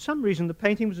 For some reason, the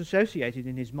painting was associated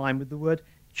in his mind with the word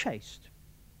chaste,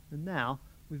 and now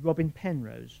with Robin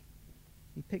Penrose.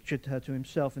 He pictured her to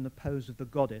himself in the pose of the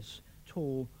goddess,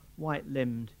 tall,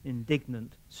 white-limbed,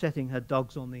 indignant, setting her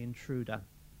dogs on the intruder.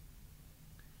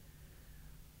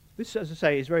 This, as I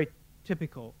say, is very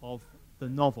typical of the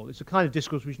novel. It's a kind of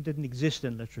discourse which didn't exist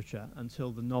in literature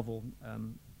until the novel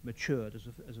matured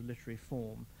as a literary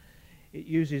form. It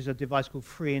uses a device called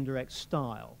free indirect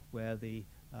style, where the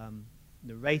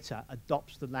narrator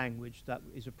adopts the language that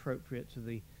is appropriate to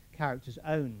the character's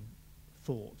own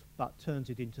thought, but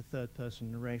turns it into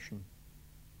third-person narration.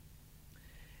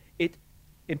 It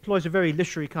employs a very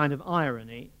literary kind of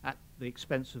irony at the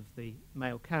expense of the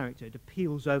male character. It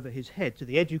appeals over his head to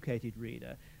the educated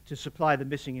reader to supply the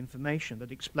missing information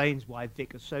that explains why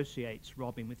Vic associates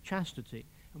Robin with chastity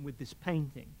and with this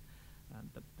painting.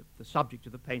 The subject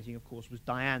of the painting, of course, was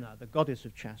Diana, the goddess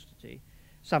of chastity,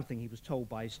 something he was told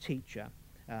by his teacher,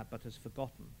 but has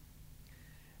forgotten.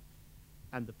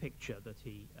 And the picture that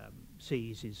he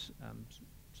sees is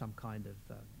some kind of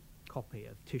copy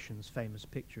of Titian's famous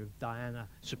picture of Diana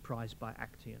surprised by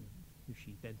Actaeon, who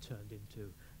she then turned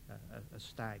into a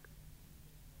stag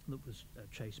that was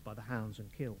chased by the hounds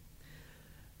and killed.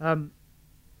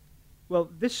 Well,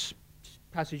 this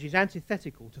passage is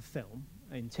antithetical to film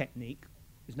in technique.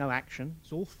 There's no action,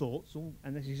 it's all thoughts,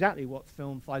 and that's exactly what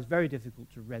film finds very difficult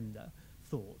to render,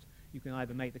 thought. You can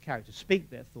either make the characters speak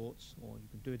their thoughts, or you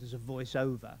can do it as a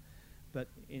voice-over. But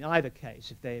in either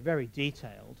case, if they're very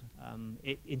detailed,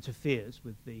 it interferes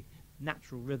with the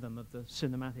natural rhythm of the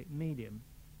cinematic medium.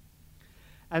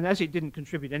 And as it didn't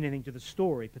contribute anything to the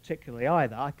story particularly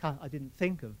either, I didn't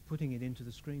think of putting it into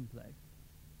the screenplay.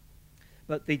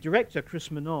 But the director, Chris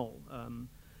Manole,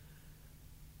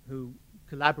 who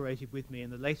collaborated with me in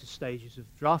the later stages of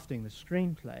drafting the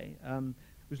screenplay,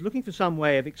 was looking for some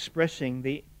way of expressing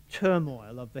the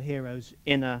turmoil of the hero's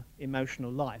inner emotional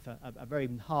life, a very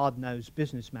hard-nosed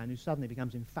businessman who suddenly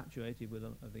becomes infatuated with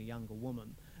a younger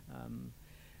woman,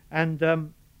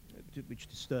 which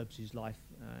disturbs his life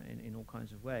in all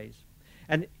kinds of ways.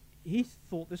 And he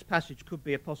thought this passage could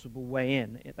be a possible way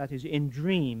in, that is, in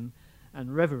dream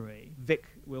and reverie, Vic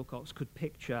Wilcox could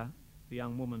picture the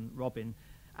young woman, Robin,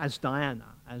 as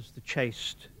Diana, as the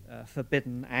chaste,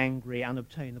 forbidden, angry,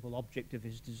 unobtainable object of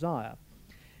his desire.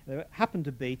 There happened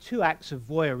to be two acts of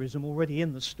voyeurism already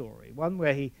in the story. One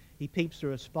where he peeps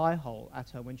through a spy hole at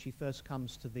her when she first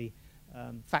comes to the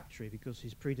factory, because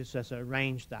his predecessor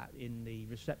arranged that in the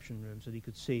reception room so that he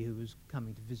could see who was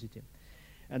coming to visit him.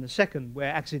 And the second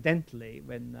where accidentally,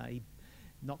 when he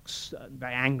knocks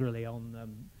very angrily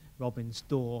on Robin's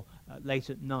door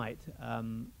late at night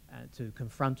to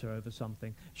confront her over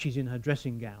something, she's in her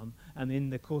dressing gown, and in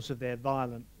the course of their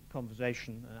violent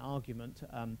conversation and argument,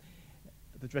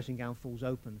 the dressing gown falls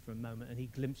open for a moment and he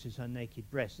glimpses her naked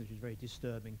breast, which is very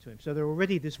disturbing to him. So there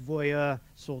already this voyeur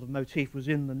sort of motif was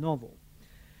in the novel.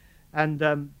 And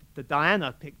the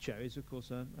Diana picture is, of course,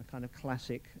 a kind of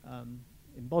classic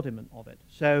embodiment of it.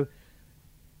 So,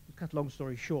 to cut a long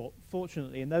story short,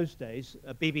 fortunately in those days,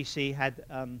 BBC had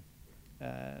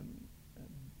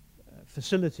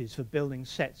facilities for building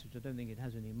sets, which I don't think it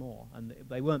has anymore, and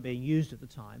they weren't being used at the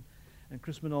time. And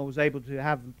Chris Manole was able to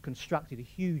have constructed a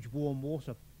huge warm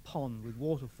water pond with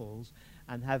waterfalls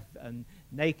and have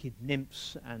naked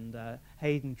nymphs and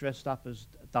Hayden dressed up as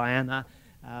Diana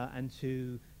and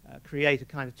to create a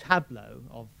kind of tableau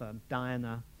of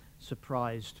Diana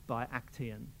surprised by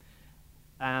Actaeon.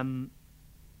 The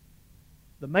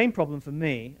main problem for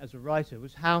me as a writer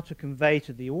was how to convey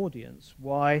to the audience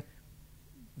why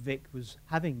Vic was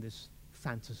having this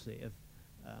fantasy of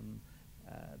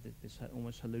this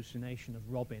almost hallucination of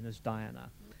Robin as Diana.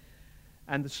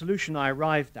 And the solution I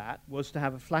arrived at was to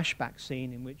have a flashback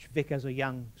scene in which Vic, as a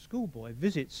young schoolboy,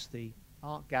 visits the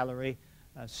art gallery,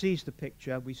 sees the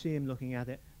picture, we see him looking at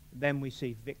it, then we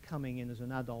see Vic coming in as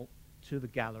an adult to the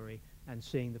gallery and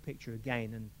seeing the picture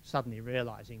again and suddenly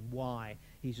realizing why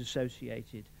he's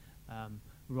associated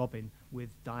Robin with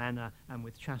Diana and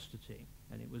with chastity.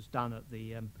 And it was done at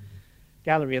the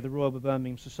gallery of the Royal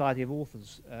Birmingham Society of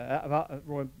Authors,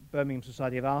 Royal Birmingham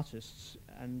Society of Artists.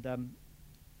 And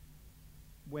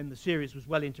when the series was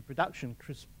well into production,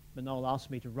 Chris Manole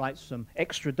asked me to write some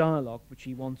extra dialogue, which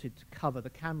he wanted to cover the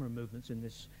camera movements in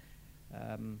this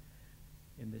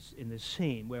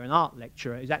scene, where an art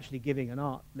lecturer is actually giving an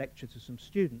art lecture to some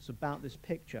students about this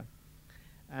picture.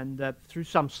 And through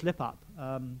some slip-up,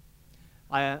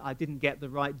 I didn't get the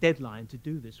right deadline to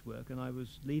do this work, and I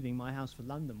was leaving my house for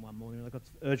London one morning, and I got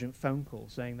an urgent phone call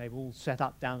saying they've all set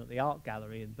up down at the art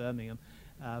gallery in Birmingham,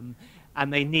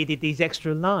 and they needed these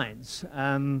extra lines.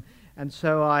 And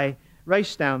so I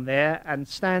raced down there, and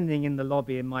standing in the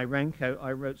lobby in my raincoat,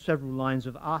 I wrote several lines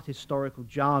of art historical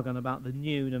jargon about the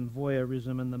nude and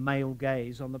voyeurism and the male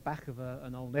gaze on the back of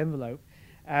an old envelope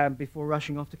before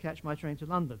rushing off to catch my train to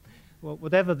London. Well,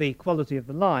 whatever the quality of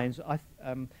the lines,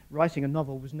 writing a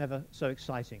novel was never so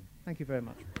exciting. Thank you very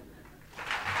much.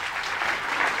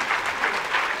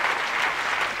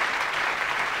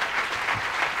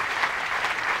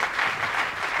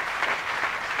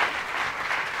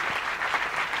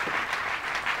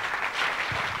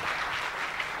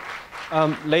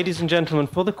 Ladies and gentlemen,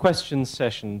 for the questions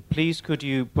session, please could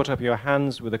you put up your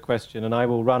hands with a question, and I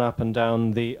will run up and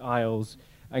down the aisles.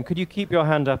 And could you keep your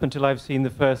hand up until I've seen the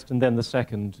first and then the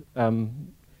second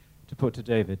to put to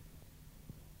David?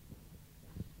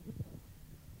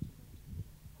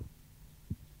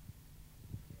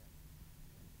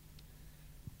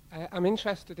 I'm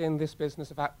interested in this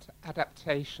business of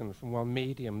adaptation from one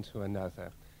medium to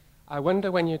another. I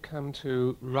wonder, when you come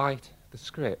to write the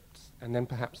scripts and then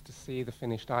perhaps to see the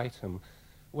finished item,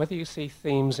 whether you see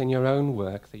themes in your own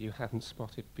work that you hadn't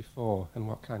spotted before, and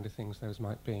what kind of things those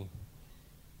might be.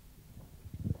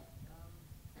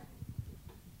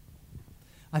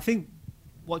 I think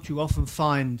what you often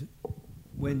find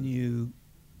when you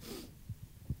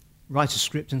write a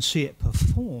script and see it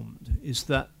performed is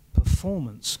that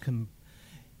performance can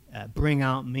bring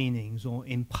out meanings or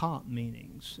impart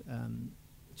meanings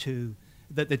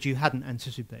that you hadn't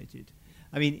anticipated.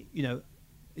 I mean, you know,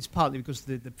 it's partly because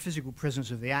the physical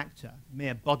presence of the actor,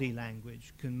 mere body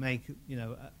language, can make, you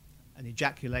know, an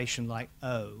ejaculation like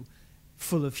 "oh"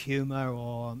 full of humour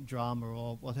or drama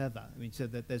or whatever. I mean, so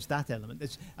that there's that element.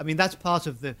 That's part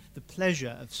of the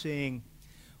pleasure of seeing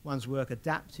one's work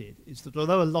adapted, is that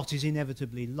although a lot is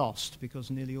inevitably lost,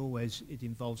 because nearly always it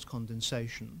involves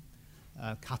condensation,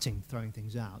 cutting, throwing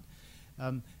things out,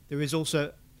 there is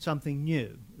also something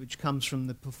new, which comes from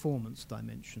the performance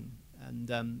dimension.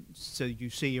 And so you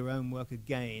see your own work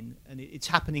again, and it's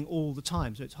happening all the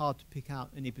time, so it's hard to pick out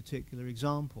any particular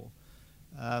example.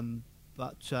 I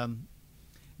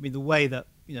mean, the way that,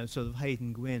 you know, sort of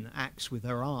Hayden Gwynne acts with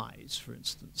her eyes, for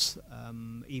instance,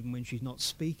 even when she's not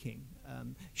speaking,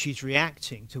 she's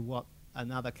reacting to what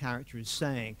another character is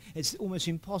saying. It's almost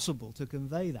impossible to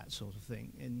convey that sort of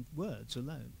thing in words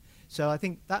alone. So I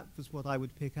think that was what I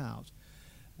would pick out.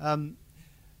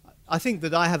 I think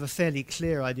that I have a fairly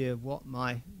clear idea of what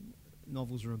my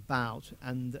novels are about,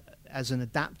 and as an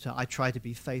adapter, I try to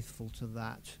be faithful to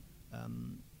that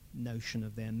notion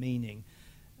of their meaning.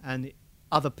 And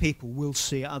other people will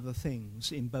see other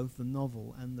things in both the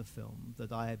novel and the film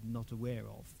that I am not aware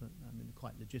of,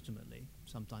 quite legitimately.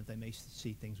 Sometimes they may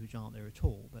see things which aren't there at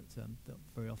all, but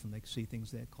very often they see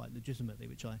things there quite legitimately,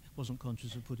 which I wasn't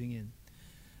conscious of putting in.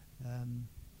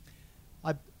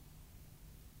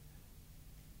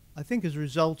 I think as a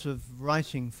result of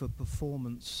writing for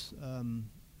performance,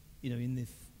 you know,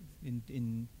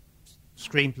 in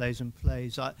screenplays and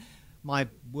plays, my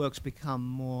work's become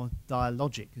more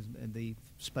dialogic, and the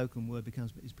spoken word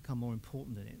has become more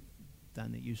important in it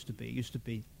than it used to be. It used to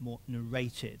be more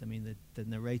narrated. I mean, the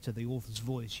narrator, the author's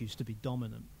voice used to be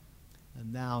dominant,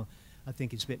 and now I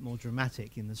think it's a bit more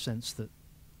dramatic in the sense that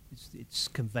it's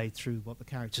conveyed through what the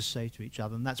characters say to each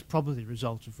other, and that's probably the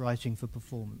result of writing for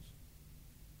performance.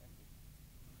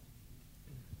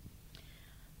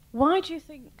 Why do you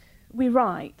think we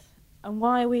write, and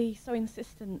why are we so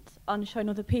insistent on showing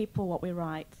other people what we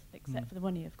write, except for the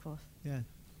money, of course? Yeah,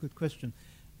 good question.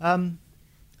 I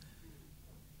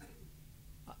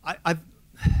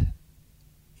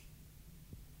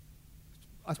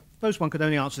suppose one could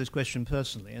only answer this question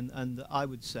personally, and I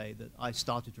would say that I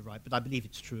started to write, but I believe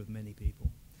it's true of many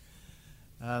people,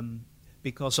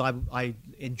 because I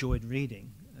enjoyed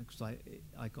reading, because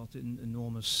I got an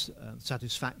enormous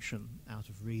satisfaction out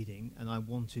of reading, and I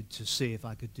wanted to see if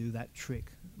I could do that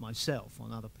trick myself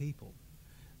on other people.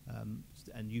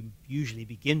 And you usually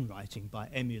begin writing by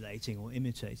emulating or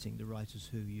imitating the writers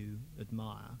who you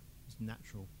admire. It's a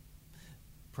natural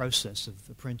process of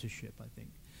apprenticeship, I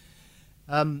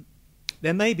think.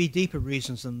 There may be deeper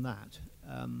reasons than that.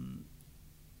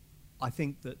 I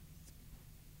think that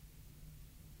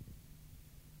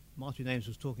Martin Ames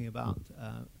was talking about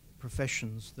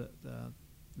professions that are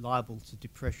liable to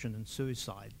depression and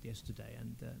suicide yesterday,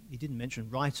 and he didn't mention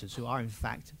writers, who are in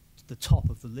fact the top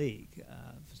of the league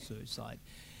for suicide.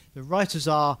 The writers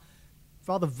are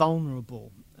rather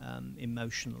vulnerable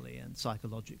emotionally and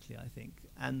psychologically, I think,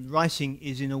 and writing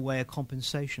is in a way a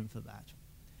compensation for that.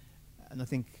 And I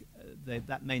think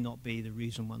that may not be the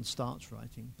reason one starts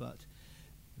writing, but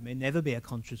it may never be a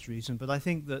conscious reason. But I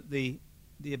think that the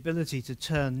ability to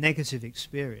turn negative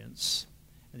experience,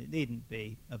 and it needn't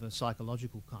be of a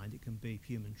psychological kind, it can be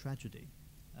human tragedy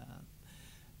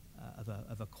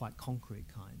of a quite concrete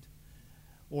kind.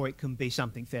 Or it can be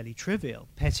something fairly trivial,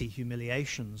 petty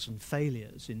humiliations and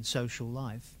failures in social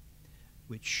life,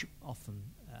 which often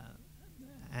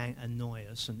annoy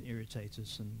us and irritate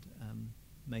us and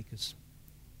make us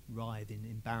writhe in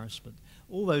embarrassment.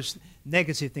 All those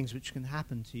negative things which can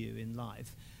happen to you in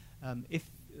life, if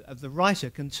the writer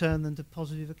can turn them to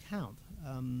positive account.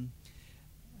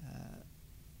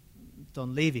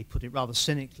 Don Levy put it rather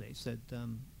cynically, said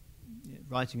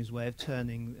writing is a way of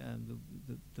turning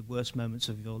the worst moments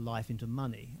of your life into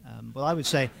money. Well, I would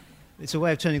say it's a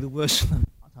way of turning the worst,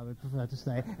 I would prefer to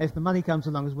say. If the money comes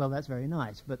along as well, that's very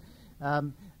nice. But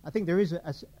I think there is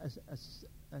an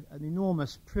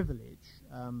enormous privilege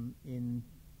in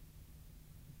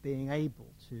being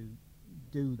able to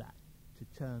do that, to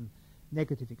turn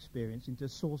negative experience into a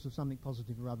source of something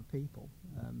positive for other people,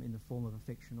 in the form of a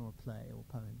fiction or a play or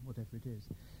a poem, whatever it is.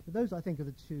 But those, I think, are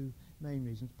the two main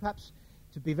reasons. Perhaps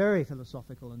to be very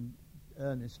philosophical and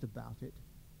earnest about it,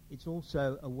 it's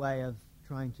also a way of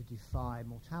trying to defy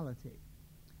mortality.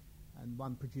 And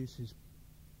one produces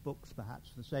books, perhaps,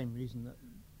 for the same reason that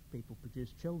people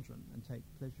produce children and take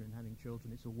pleasure in having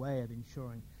children. It's a way of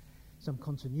ensuring some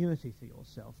continuity for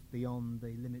yourself beyond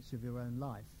the limits of your own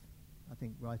life. I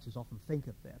think writers often think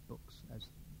of their books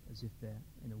as if they're,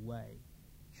 in a way,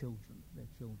 children. They're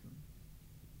children.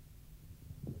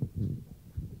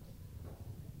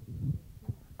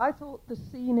 I thought the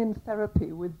scene in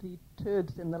Therapy with the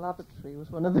turds in the lavatory was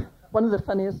one of the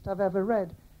funniest I've ever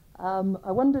read.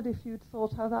 I wondered if you'd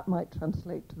thought how that might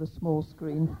translate to the small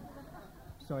screen.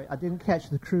 Sorry, I didn't catch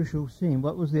the crucial scene.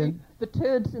 What was the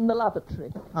turds in the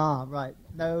lavatory. Ah, right.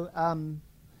 No,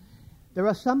 there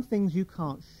are some things you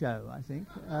can't show, I think.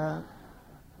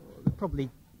 Probably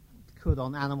could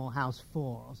on Animal House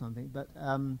 4 or something, but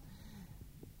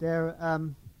there...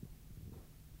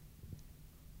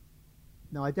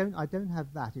 no, I don't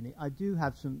have that in it. I do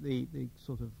have the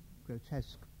sort of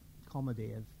grotesque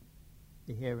comedy of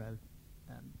the hero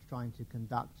trying to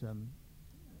conduct a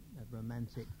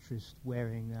romantic tryst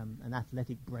wearing an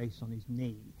athletic brace on his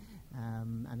knee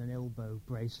and an elbow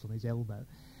brace on his elbow,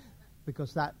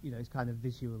 because that, is kind of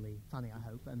visually funny, I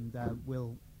hope, and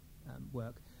will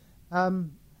work. I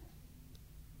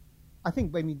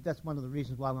think that's one of the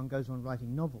reasons why one goes on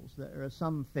writing novels. There are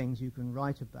some things you can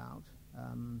write about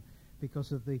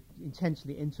because of the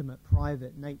intensely intimate,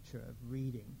 private nature of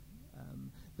reading,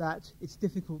 that it's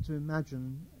difficult to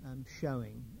imagine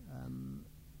showing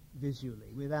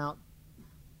visually without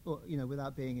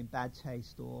being in bad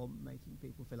taste or making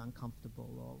people feel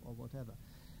uncomfortable or whatever.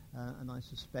 And I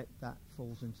suspect that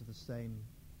falls into the same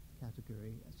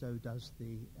category. So does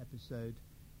the episode,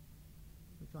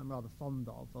 which I'm rather fond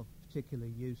of particular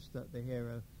use that the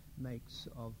hero makes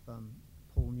of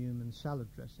Paul Newman's salad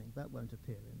dressing. That won't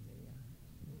appear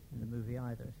in the movie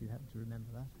either, if you happen to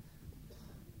remember that.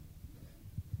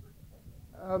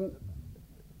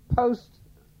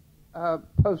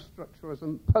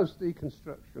 Post-structuralism,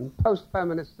 post-deconstruction,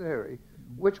 post-feminist theory,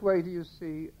 which way do you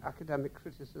see academic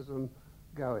criticism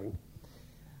going?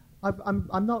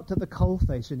 I'm not at the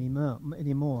coalface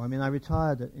anymore. I mean, I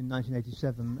retired in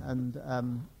 1987, and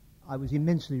I was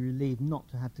immensely relieved not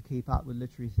to have to keep up with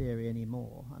literary theory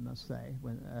anymore, I must say,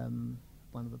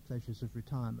 one of the pleasures of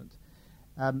retirement.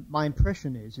 My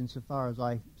impression is, insofar as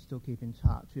I still keep in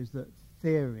touch, is that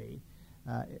theory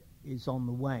is on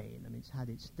the wane. I mean, it's had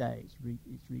its day, it's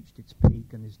reached its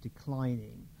peak and is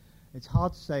declining. It's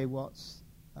hard to say what's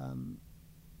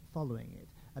following it.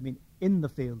 I mean, in the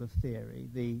field of theory,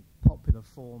 the popular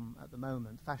form at the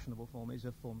moment, fashionable form, is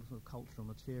a form of cultural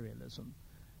materialism,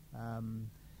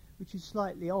 which is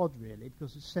slightly odd, really,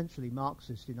 because it's essentially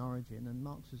Marxist in origin, and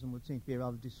Marxism would seem to be a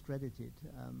rather discredited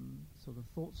sort of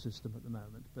thought system at the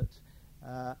moment. But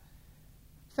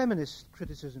feminist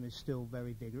criticism is still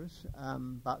very vigorous,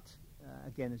 but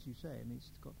again, as you say, I mean, it's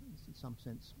in some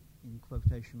sense in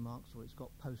quotation marks, or it's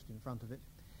got post in front of it.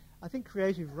 I think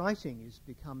creative writing is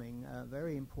becoming a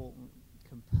very important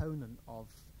component of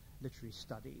literary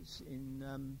studies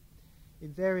in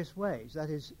various ways.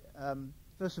 That is,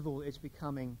 first of all, it's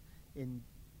becoming in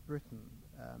Britain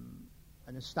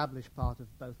an established part of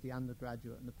both the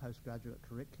undergraduate and the postgraduate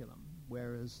curriculum,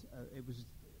 whereas it was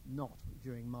not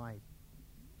during my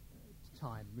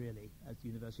time, really, at the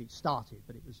university. It started,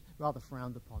 but it was rather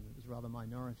frowned upon. It was a rather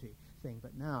minority thing.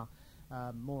 But now,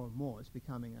 more and more, it's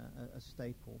becoming a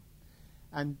staple.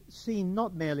 And seen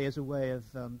not merely as a way of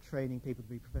training people to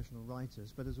be professional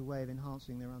writers, but as a way of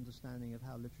enhancing their understanding of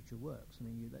how literature works. I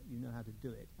mean, you know how to do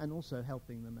it. And also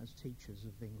helping them as teachers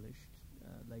of English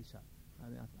later.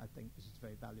 I think this is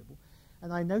very valuable.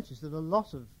 And I noticed that a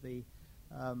lot of the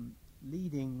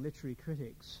leading literary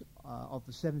critics of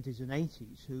the 70s and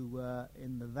 80s who were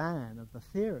in the van of the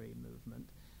theory movement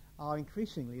are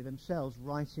increasingly themselves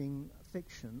writing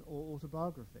fiction or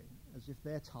autobiography, as if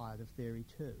they're tired of theory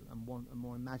too and want a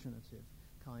more imaginative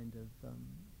kind of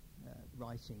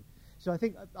writing. So I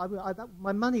think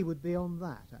my money would be on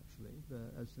that, actually,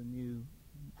 as the new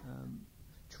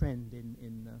trend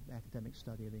in the academic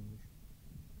study of English.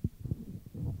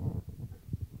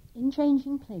 In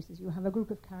Changing Places, you have a group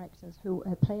of characters who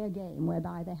play a game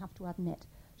whereby they have to admit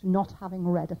to not having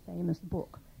read a famous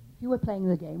book. If you were playing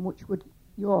the game, which would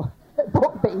your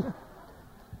book be?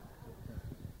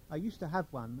 I used to have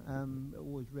one,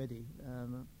 always ready,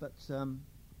 but I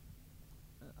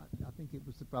think it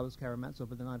was the Brothers Karamazov,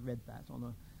 but then I read that on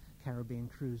a Caribbean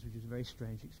cruise, which was a very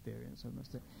strange experience, I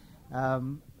must say.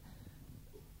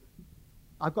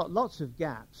 I've got lots of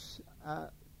gaps.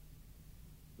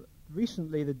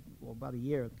 Recently, about a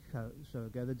year or so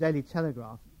ago, the Daily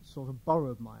Telegraph sort of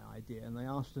borrowed my idea, and they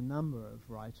asked a number of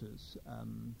writers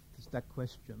that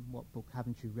question: what book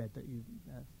haven't you read that you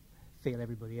feel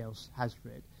everybody else has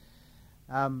read?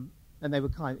 And they were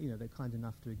they're kind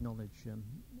enough to acknowledge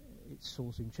its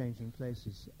source in Changing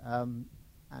Places. And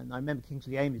I remember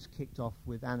Kingsley Amis kicked off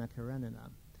with Anna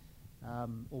Karenina,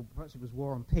 or perhaps it was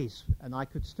War and Peace, and I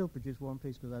could still produce War and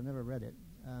Peace because I never read it.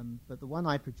 But the one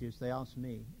I produced, they asked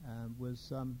me,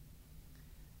 was can't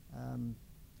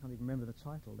even remember the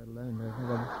title, let alone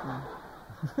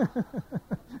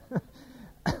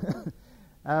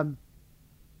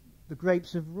The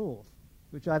Grapes of Wrath,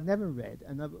 which I've never read,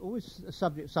 and I've always a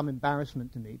subject of some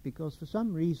embarrassment to me, because for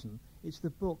some reason it's the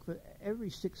book that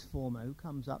every sixth former who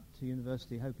comes up to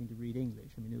university hoping to read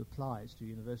English, I mean, who applies to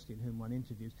university and whom one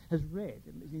interviews, has read.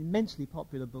 It's an immensely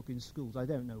popular book in schools. I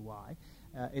don't know why.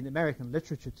 In American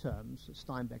literature terms,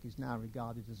 Steinbeck is now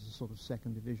regarded as a sort of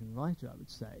second division writer, I would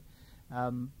say.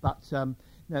 No,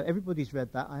 everybody's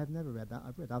read that. I have never read that.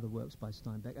 I've read other works by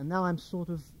Steinbeck, and now I'm sort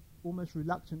of almost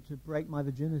reluctant to break my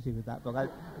virginity with that book. I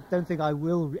don't think I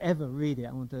will ever read it.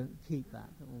 I want to keep that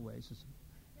always as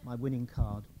my winning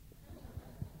card.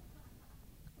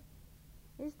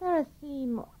 Is there a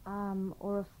theme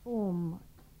or a form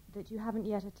that you haven't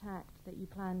yet attacked that you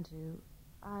plan to?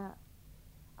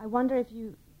 I wonder if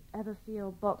you ever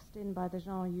feel boxed in by the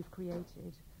genre you've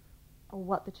created, or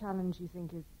what the challenge you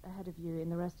think is ahead of you in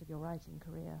the rest of your writing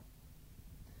career.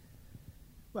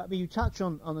 Well, I mean, you touch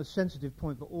on a sensitive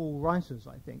point for all writers,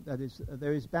 I think. That is,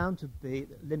 there is bound to be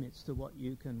limits to what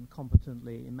you can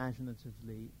competently,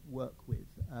 imaginatively work with.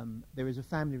 There is a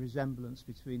family resemblance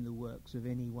between the works of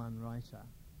any one writer.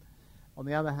 On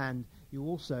the other hand, you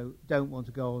also don't want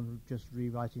to go on just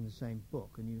rewriting the same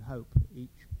book, and you hope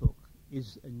each book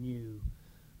is a new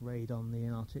raid on the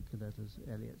inarticulate, as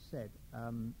Eliot said. I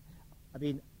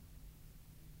mean,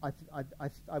 I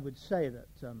would say that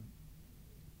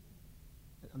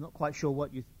I'm not quite sure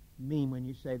what you mean when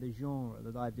you say the genre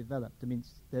that I've developed. I mean,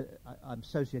 I'm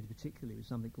associated particularly with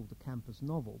something called the campus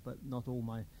novel, but not all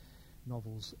my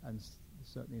novels, and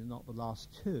certainly not the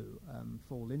last two,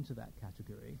 fall into that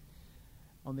category.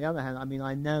 On the other hand, I mean,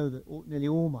 I know that nearly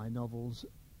all my novels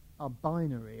are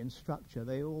binary in structure.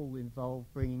 They all involve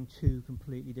bringing two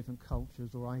completely different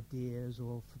cultures or ideas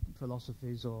or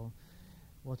philosophies or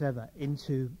whatever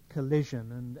into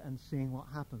collision and seeing what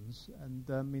happens. And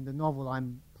I mean, the novel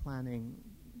I'm planning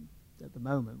at the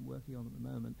moment, working on at the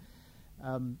moment,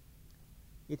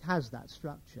 it has that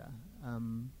structure,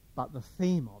 but the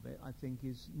theme of it, I think,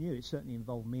 is new. It certainly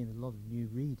involved me in a lot of new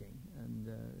reading, and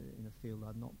in a field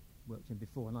I've not worked in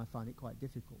before, and I find it quite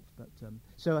difficult. But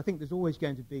so I think there's always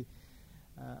going to be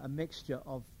a mixture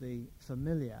of the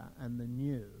familiar and the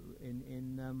new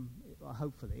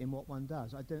hopefully, in what one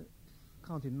does.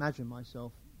 Can't imagine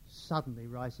myself suddenly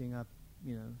writing a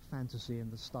fantasy in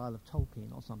the style of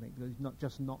Tolkien or something, because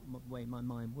it's not the way my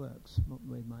mind works, not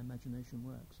the way my imagination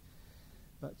works.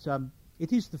 But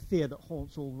it is the fear that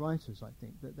haunts all writers, I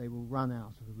think, that they will run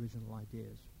out of original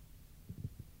ideas.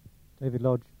 David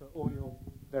Lodge, for all your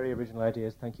very original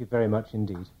ideas, thank you very much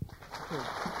indeed.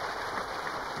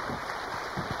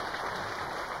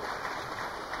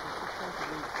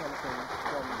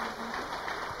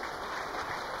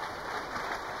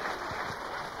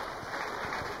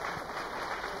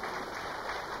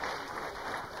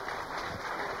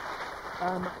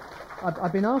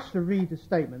 I've been asked to read a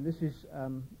statement. This is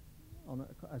on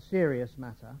a serious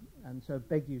matter, and so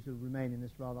beg you to remain in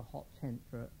this rather hot tent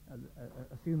for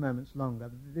a few moments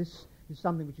longer. This is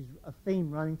something which is a theme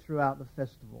running throughout the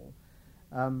festival,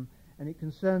 and it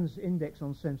concerns Index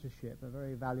on Censorship, a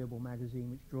very valuable magazine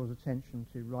which draws attention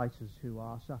to writers who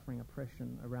are suffering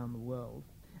oppression around the world,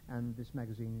 and this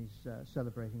magazine is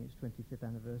celebrating its 25th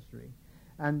anniversary.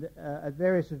 And at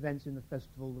various events in the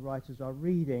festival, the writers are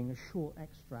reading a short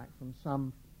extract from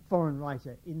some foreign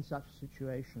writer in such a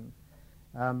situation.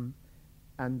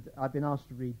 And I've been asked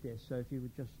to read this, so if you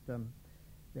would just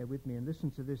bear with me and listen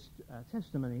to this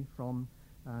testimony from,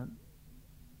 I'm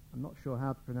not sure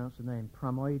how to pronounce the name,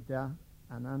 Pramoida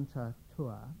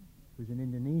Anantatua, who's an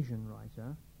Indonesian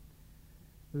writer,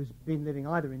 who's been living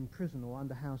either in prison or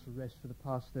under house arrest for the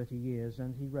past 30 years,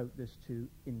 and he wrote this to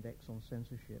Index on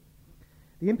Censorship.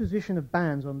 The imposition of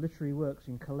bans on literary works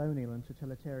in colonial and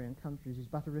totalitarian countries is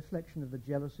but a reflection of the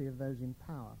jealousy of those in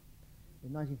power.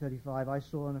 In 1935, I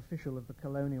saw an official of the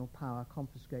colonial power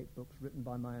confiscate books written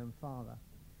by my own father.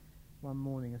 One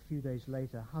morning, a few days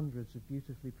later, hundreds of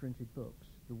beautifully printed books,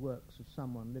 the works of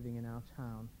someone living in our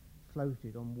town,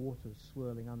 floated on waters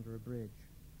swirling under a bridge.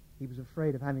 He was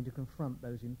afraid of having to confront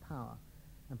those in power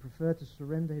and preferred to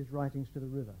surrender his writings to the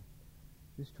river.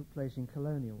 This took place in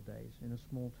colonial days in a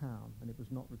small town, and it was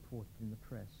not reported in the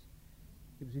press.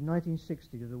 It was in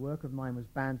 1960 that a work of mine was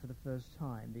banned for the first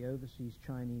time, The Overseas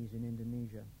Chinese in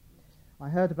Indonesia. I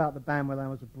heard about the ban when I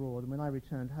was abroad, and when I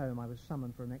returned home I was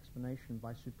summoned for an explanation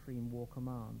by Supreme War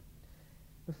Command.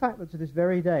 The fact that to this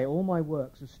very day all my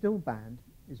works are still banned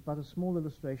is but a small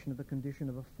illustration of the condition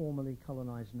of a formerly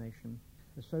colonized nation,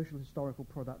 a social historical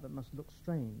product that must look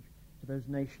strange to those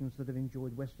nations that have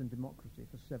enjoyed Western democracy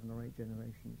for 7 or 8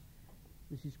 generations.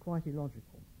 This is quite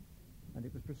illogical, and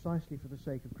it was precisely for the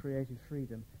sake of creative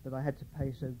freedom that I had to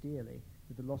pay so dearly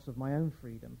with the loss of my own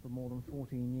freedom for more than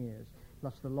 14 years,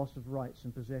 plus the loss of rights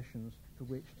and possessions for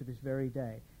which, to this very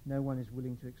day, no one is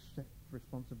willing to accept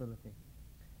responsibility.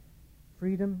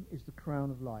 Freedom is the crown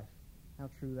of life. How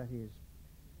true that is.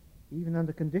 Even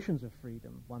under conditions of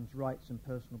freedom, one's rights and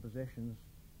personal possessions,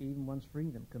 even one's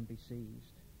freedom can be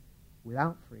seized.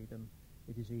 Without freedom,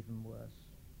 it is even worse.